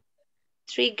 okay.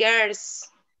 3 girls.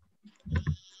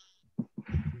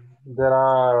 There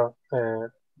are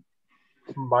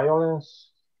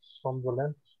violence, son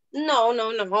violentos. No,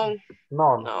 no, no,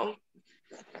 No. no.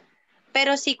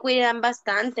 Pero sí cuidan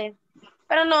bastante.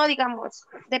 Pero no, digamos,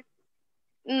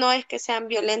 no es que sean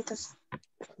violentos.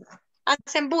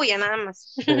 Hacen bulla nada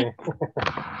más. Sí.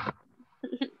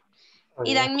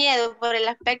 Y dan miedo por el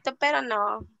aspecto, pero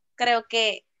no. Creo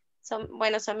que son,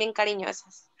 bueno, son bien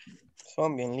cariñosas.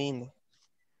 Son bien lindos.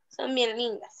 Son bien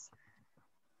lindas.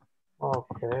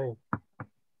 Okay.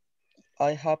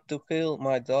 I have to kill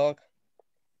my dog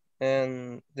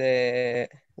in the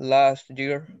last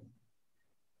year.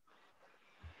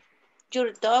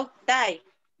 Your dog died.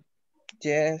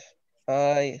 Yes,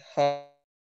 I have.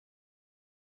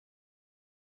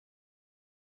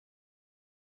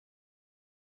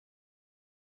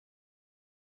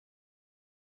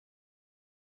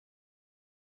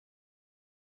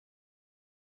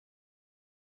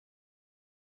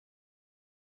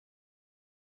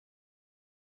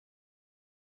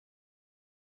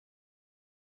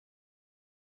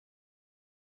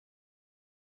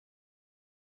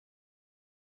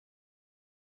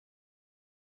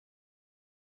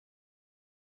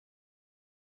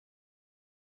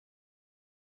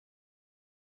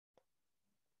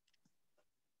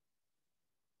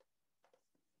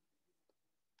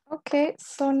 Okay,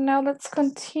 so now let's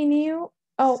continue.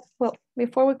 Oh, well,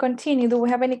 before we continue, do we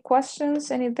have any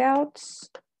questions, any doubts?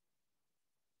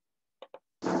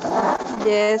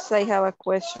 Yes, I have a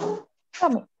question. Tell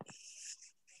me.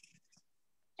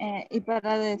 Y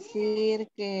para decir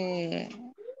que,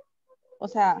 o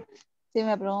sea, si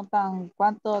me preguntan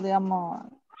cuánto, digamos,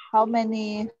 how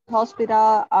many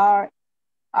hospitals are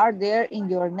there in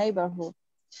your neighborhood?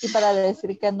 Y para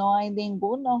decir que no hay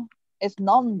ninguno, es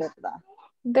none, ¿verdad?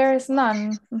 There is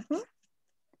none.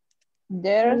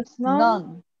 There's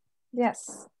none.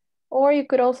 Yes. Or you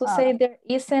could also say there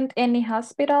isn't any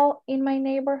hospital in my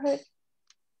neighborhood.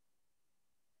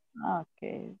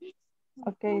 Okay.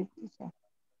 Okay.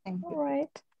 Thank you. All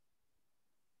right.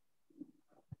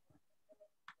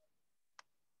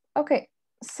 Okay,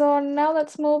 so now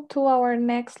let's move to our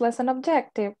next lesson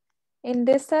objective. In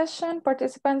this session,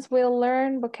 participants will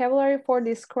learn vocabulary for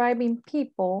describing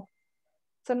people.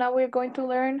 So now we're going to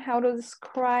learn how to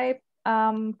describe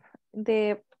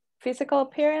the physical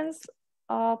appearance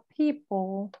of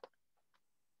people.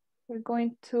 We're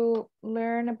going to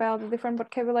learn about the different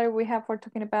vocabulary we have for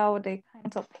talking about the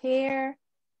kinds of hair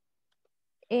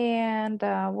and,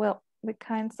 well, the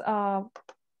kinds of,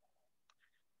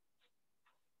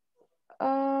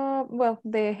 well,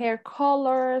 the hair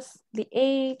colors, the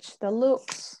age, the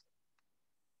looks.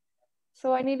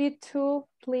 So I need you to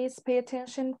please pay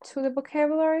attention to the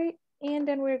vocabulary and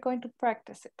then we're going to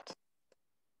practice it.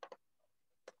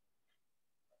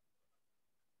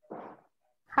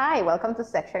 Hi, welcome to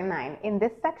section 9. In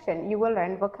this section, you will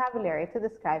learn vocabulary to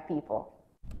describe people.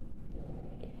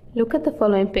 Look at the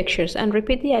following pictures and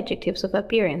repeat the adjectives of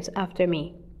appearance after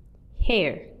me.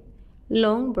 Hair,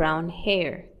 long brown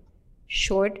hair,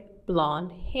 short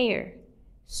blonde hair,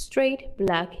 straight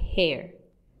black hair,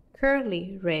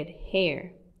 curly red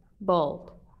hair,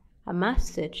 bald, a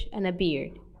mustache and a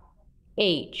beard.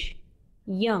 Age,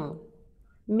 young,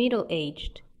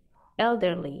 middle-aged,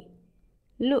 elderly.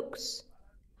 Looks,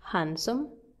 handsome,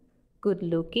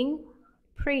 good-looking,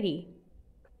 pretty.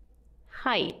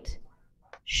 Height,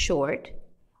 short,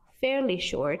 fairly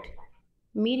short,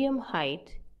 medium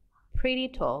height, pretty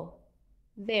tall,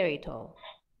 very tall.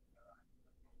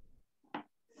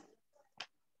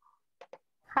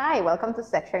 Hi, welcome to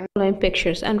section. Following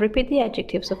pictures and repeat the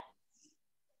adjectives of.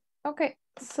 Okay,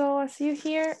 so as you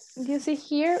see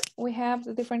here, we have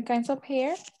the different kinds of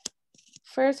hair.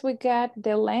 First, we got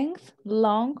the length,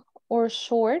 long or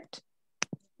short.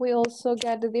 We also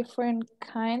got the different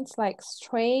kinds like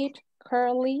straight,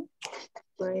 curly.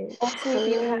 Also,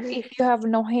 if you have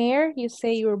no hair, you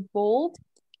say you're bald.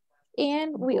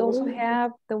 And we also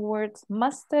have the words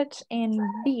mustache and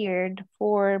beard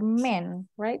for men,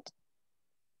 right?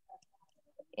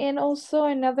 And also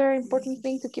another important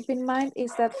thing to keep in mind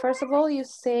is that first of all, you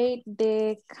say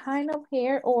the kind of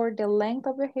hair or the length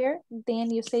of your hair, then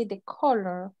you say the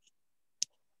color.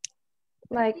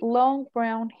 Like long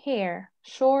brown hair,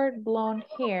 short blonde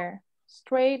hair,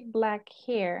 straight black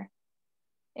hair,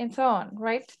 and so on,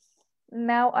 right?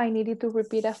 Now I need you to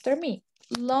repeat after me.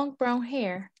 Long brown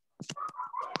hair.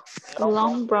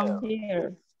 Long brown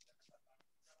hair.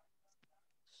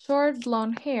 Short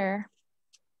blonde hair.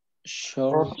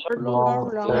 Short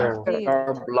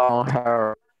blonde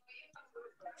hair.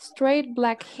 Straight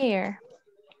black hair.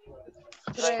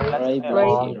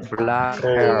 Straight black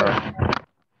hair.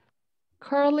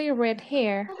 Curly red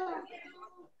hair.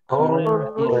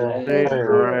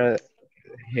 Red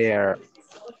hair.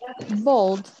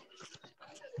 Bold.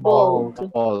 Bald.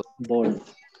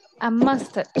 A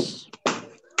mustache.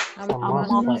 A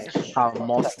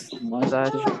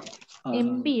mustache.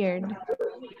 And beard.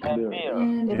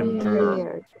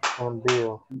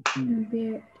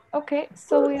 Okay,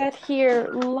 so we got here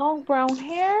long brown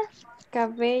hair,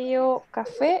 cabello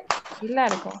café y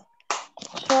largo.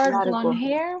 Short blonde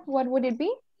hair, what would it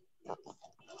be?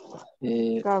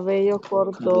 Cabello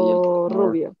corto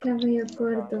rubio. Cabello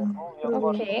corto.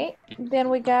 Okay, then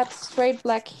we got straight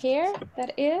black hair,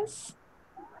 that is?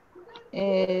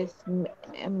 Es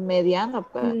mediano,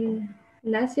 pero.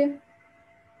 Lacio.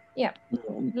 Yeah,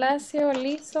 lacio,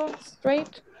 liso,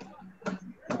 straight.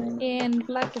 And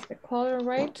black is the color,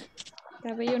 right?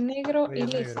 Cabello negro y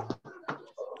liso.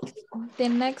 The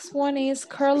next one is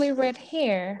curly red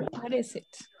hair. What is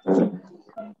it?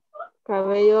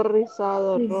 Cabello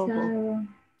rizado rojo.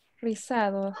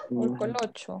 Rizado or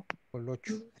colocho.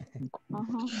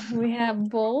 Uh-huh. We have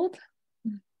bold.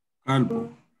 Calvo.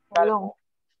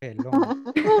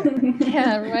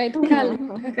 Yeah, right,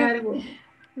 calvo.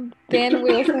 Then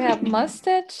we also have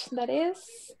mustache, that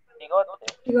is?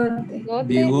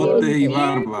 Bigote y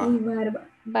barba.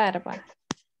 Barba.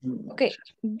 Okay,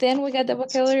 then we got the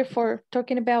vocabulary for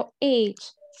talking about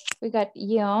age. We got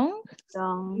young.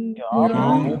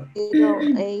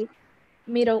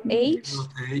 Middle age.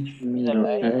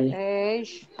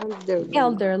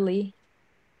 Elderly.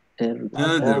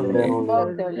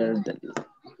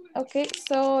 Okay,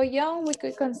 so young we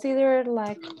could consider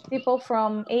like people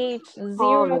from age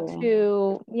 0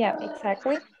 to, yeah,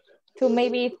 exactly, to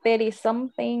maybe 30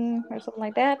 something or something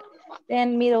like that.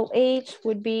 Then middle age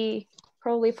would be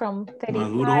probably from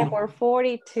 35 or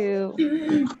 40 to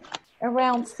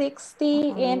around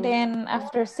 60, and then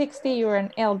after 60 you're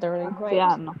an elderly, right?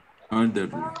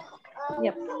 Elderly.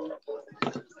 Yep.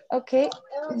 Okay,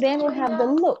 then we have the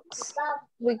looks.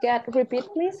 We got, repeat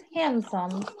please,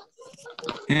 handsome.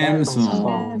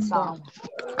 Handsome.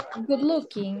 Good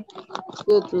looking.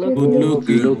 Good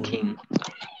looking.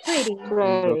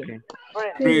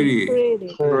 Pretty.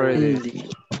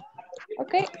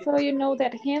 Okay, so you know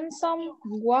that handsome,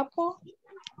 guapo.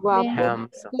 Then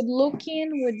good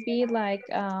looking would be like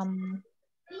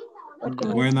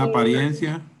Buena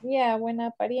apariencia. Yeah,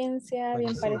 buena apariencia,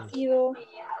 bien parecido.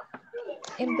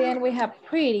 And then we have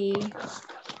pretty.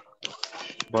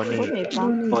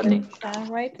 Bonita,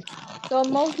 right? So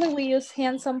mostly we use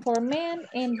handsome for men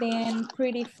and then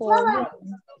pretty for women.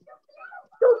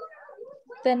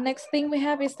 The next thing we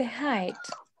have is the height.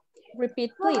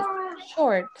 Repeat, please.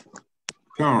 Short.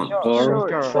 Short.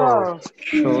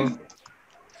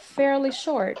 Fairly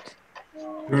short.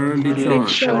 Fairly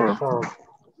short.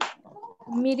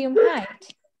 Medium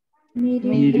height.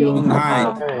 Medium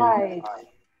height.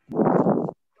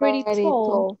 Pretty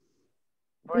tall.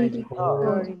 Pretty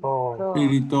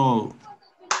tall.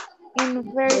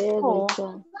 And very tall.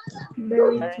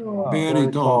 Very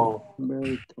tall.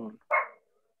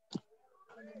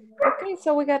 Okay,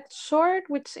 so we got short,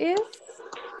 which is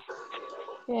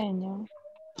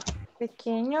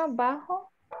pequeño, bajo.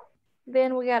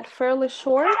 Then we got fairly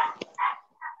short.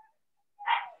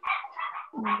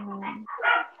 What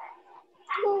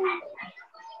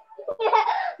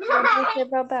do you say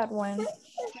about that one?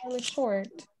 Fairly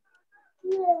short.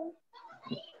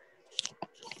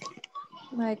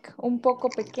 Like un poco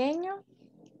pequeño,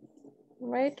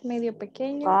 right? Medio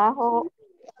pequeño. Bajo.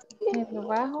 Medio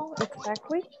bajo,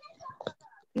 exactly.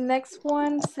 Next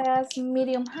one says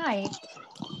medium height.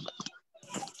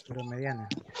 Pero mediana.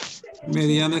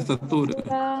 Mediana estatura.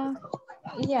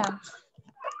 Yeah.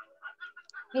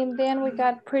 And then we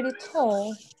got pretty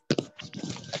tall.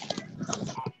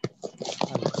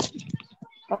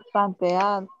 Bastante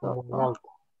alto.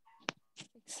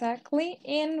 Exactly.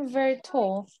 And very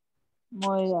tall.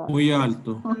 Muy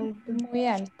alto. Muy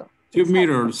alto. 2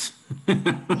 meters.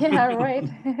 Yeah, right.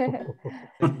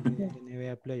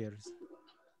 NBA players.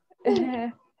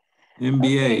 NBA.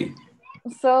 Okay.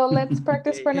 So let's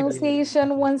practice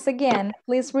pronunciation once again.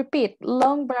 Please repeat.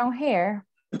 Long brown hair.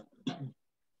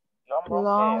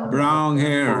 Brown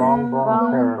hair.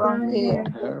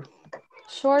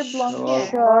 Short blonde hair.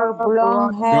 Short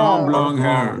blonde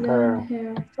hair.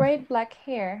 Straight black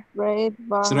hair.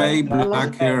 Straight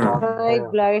black hair.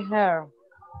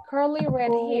 Curly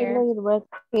red hair. Curly red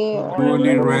hair.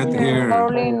 Curly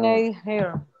red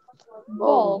hair.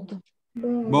 Bald.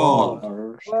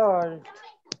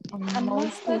 A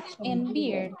mustache and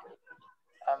beard.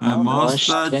 A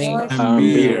mustache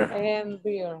and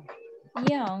beard.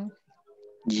 Young.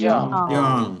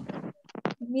 Young.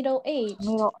 Middle age.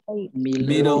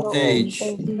 Middle age.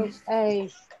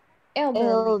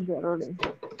 Elderly.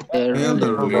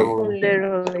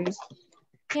 Elderly.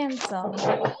 Handsome.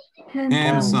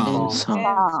 Handsome.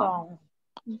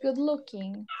 Good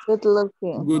looking. Good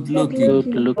looking. Good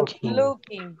looking.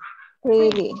 Looking.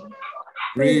 Pretty.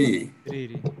 Pretty.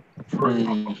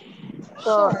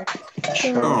 Short.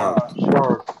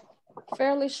 Short.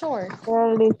 Fairly short.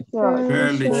 Fairly short.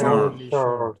 Fairly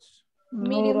short.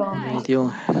 Medium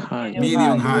height.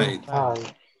 Medium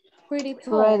height. Pretty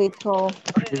tall. Pretty tall.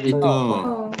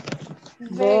 Tall.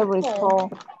 Very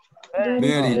tall.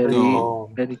 Very tall.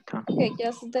 Okay,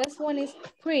 just this one is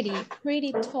pretty.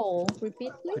 Pretty tall.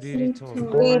 Repeat, please.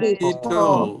 Pretty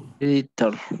tall.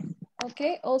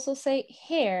 Okay, also say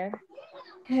hair.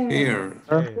 Hair.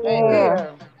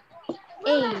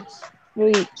 Age.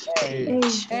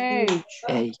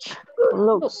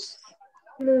 Looks.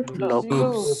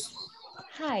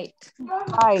 Height.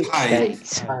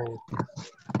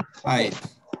 Height.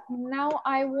 Now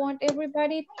I want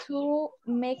everybody to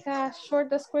make a short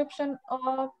description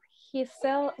of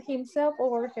himself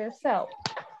or herself.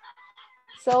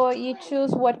 So you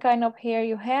choose what kind of hair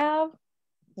you have,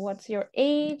 what's your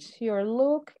age, your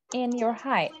look, and your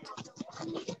height.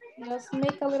 Just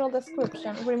make a little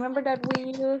description. Remember that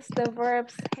we use the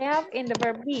verbs have and the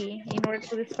verb be in order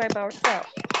to describe ourselves.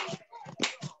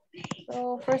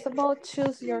 So first of all,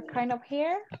 choose your kind of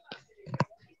hair.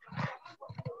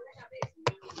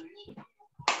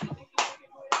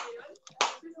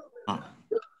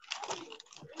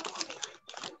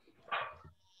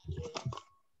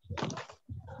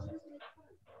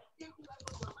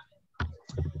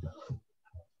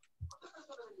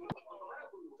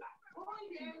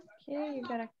 Okay, you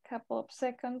got a couple of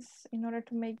seconds in order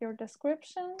to make your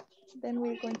description. Then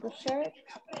we're going to share it.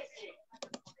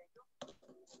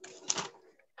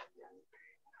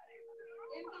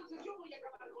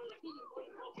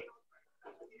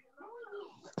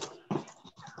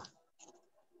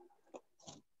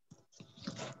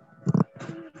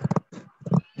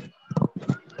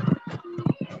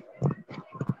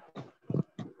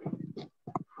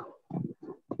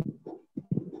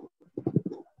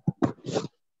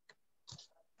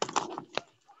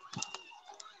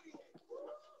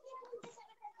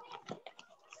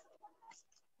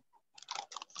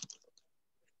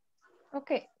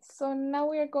 Okay, so now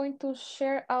we are going to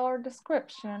share our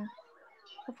description.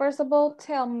 So first of all,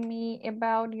 tell me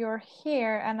about your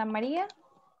hair, Ana Maria.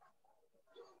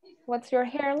 What's your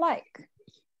hair like?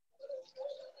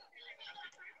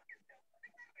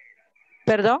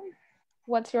 ¿Perdón?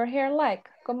 What's your hair like?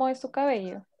 ¿Cómo es su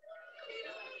cabello?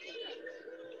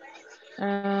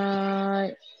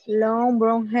 Long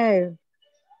brown hair.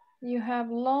 You have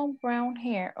long brown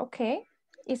hair, okay.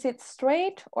 Is it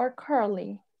straight or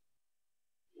curly?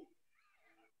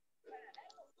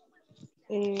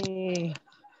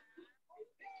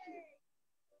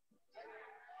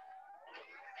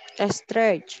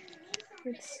 Straight.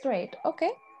 It's straight,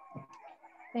 okay.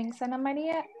 Thanks, Ana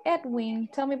Maria. Edwin,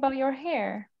 tell me about your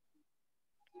hair.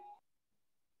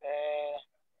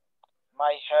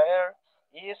 My hair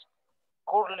is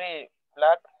curly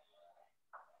black.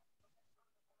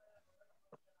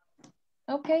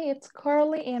 Okay, it's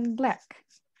curly and black.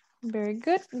 Very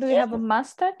good. Do you have a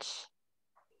mustache?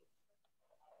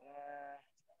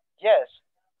 Yes.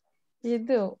 You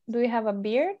do. Do you have a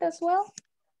beard as well?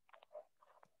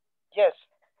 Yes.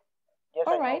 Yes.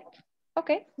 All right.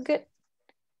 Okay, good.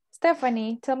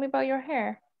 Stephanie, tell me about your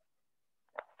hair.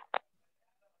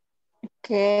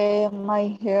 Okay,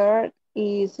 my hair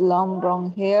is long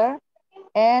brown hair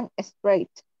and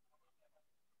straight.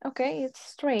 Okay, it's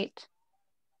straight.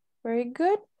 Very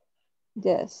good.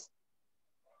 Yes.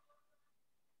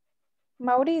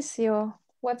 Mauricio,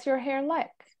 what's your hair like?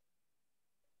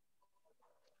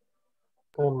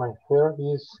 Okay, my hair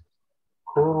is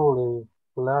curly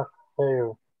black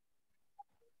hair.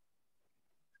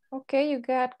 Okay, you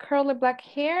got curly black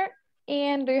hair.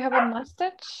 And do you have a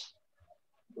mustache?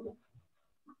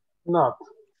 Not.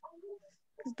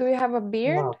 Do you have a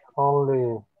beard? Not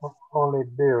only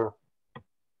beard.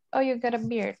 Oh, you got a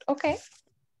beard. Okay.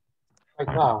 Right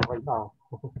now.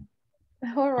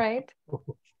 All right.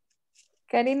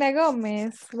 Karina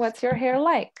Gomez, what's your hair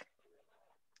like?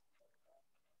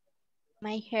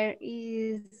 My hair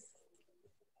is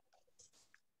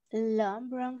long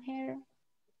brown hair.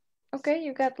 Okay,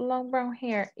 you got long brown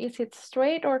hair. Is it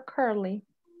straight or curly?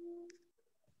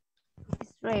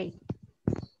 Straight.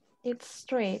 It's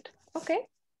straight. Okay,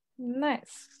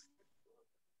 nice.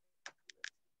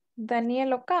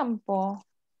 Daniel Ocampo,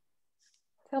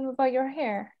 tell me about your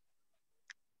hair.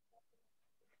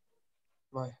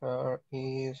 My hair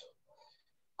is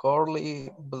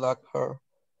curly black hair.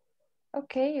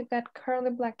 Okay, you got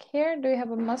curly black hair. Do you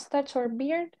have a mustache or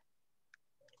beard?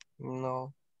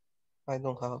 No, I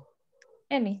don't have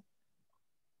Any.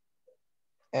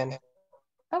 any.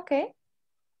 Okay.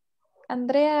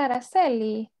 Andrea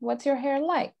Araceli, what's your hair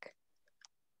like?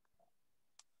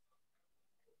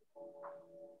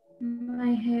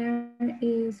 My hair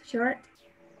is short.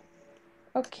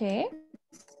 Okay.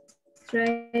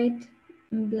 Straight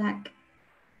and black.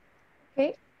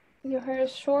 Okay. Your hair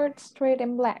is short, straight,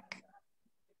 and black.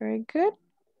 Very good.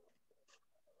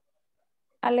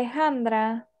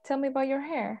 Alejandra, tell me about your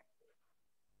hair.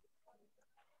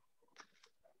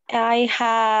 I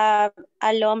have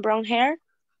a long brown hair.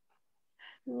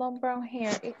 Long brown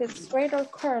hair. Is it straight or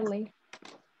curly?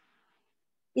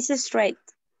 It's straight.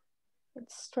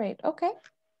 It's straight. Okay.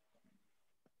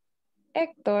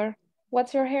 Hector,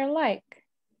 what's your hair like?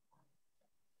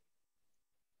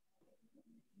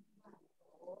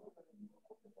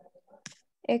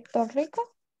 Hector Rico?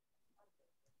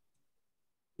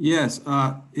 Yes,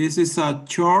 this is a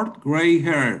short gray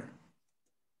hair.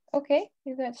 Okay,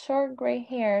 you got short gray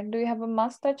hair. Do you have a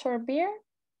mustache or beard?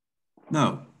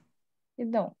 No. You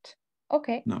don't.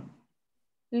 Okay. No.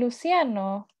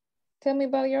 Luciano, tell me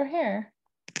about your hair.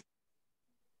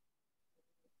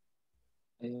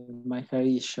 My hair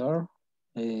is short.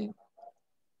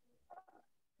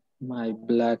 My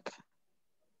black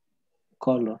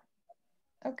color.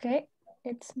 Okay,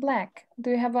 it's black. Do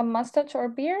you have a mustache or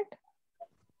beard?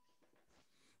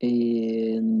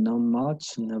 Not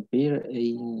much, no beard.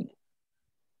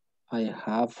 I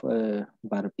have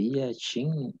barbilla,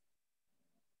 chin.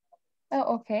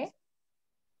 Oh, okay.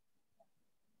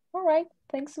 All right,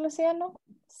 thanks, Luciano.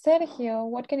 Sergio,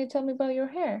 what can you tell me about your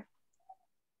hair?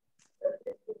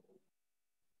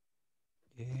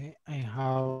 I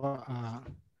have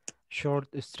short,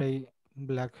 straight,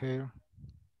 black hair.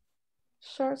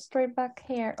 Short, straight back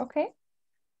hair. Okay.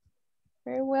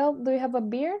 Very well. Do you have a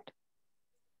beard?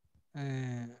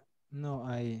 No,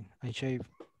 I shave.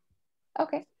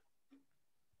 Okay.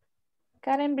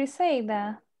 Karen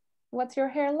Briseida, what's your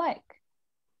hair like?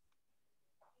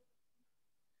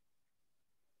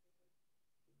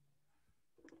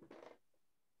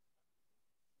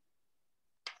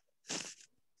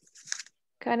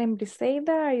 Karen Briseida,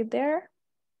 are you there?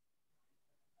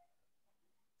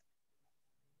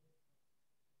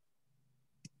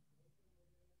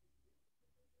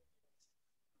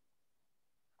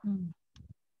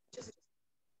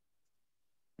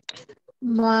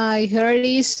 My hair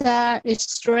is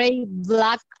straight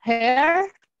black hair.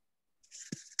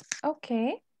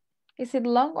 Okay. Is it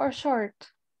long or short?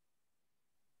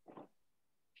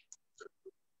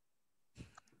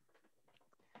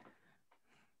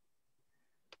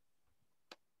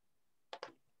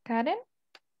 Karen?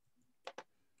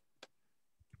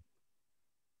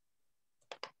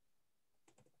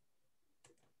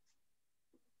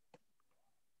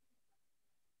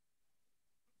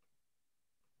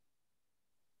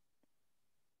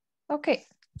 Okay,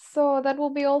 so that will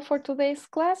be all for today's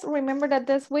class. Remember that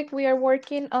this week we are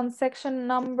working on section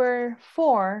number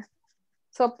 4.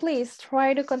 So please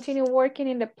try to continue working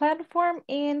in the platform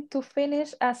and to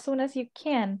finish as soon as you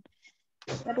can.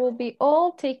 That will be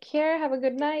all. Take care. Have a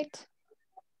good night.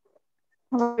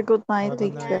 Have a good night.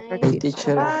 Take care. Hey,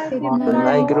 teacher. Bye. See you Good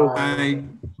night, tomorrow. group. Bye.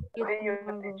 See you,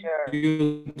 teacher. See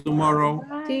you tomorrow.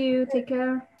 See you. Take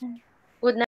care. Good night.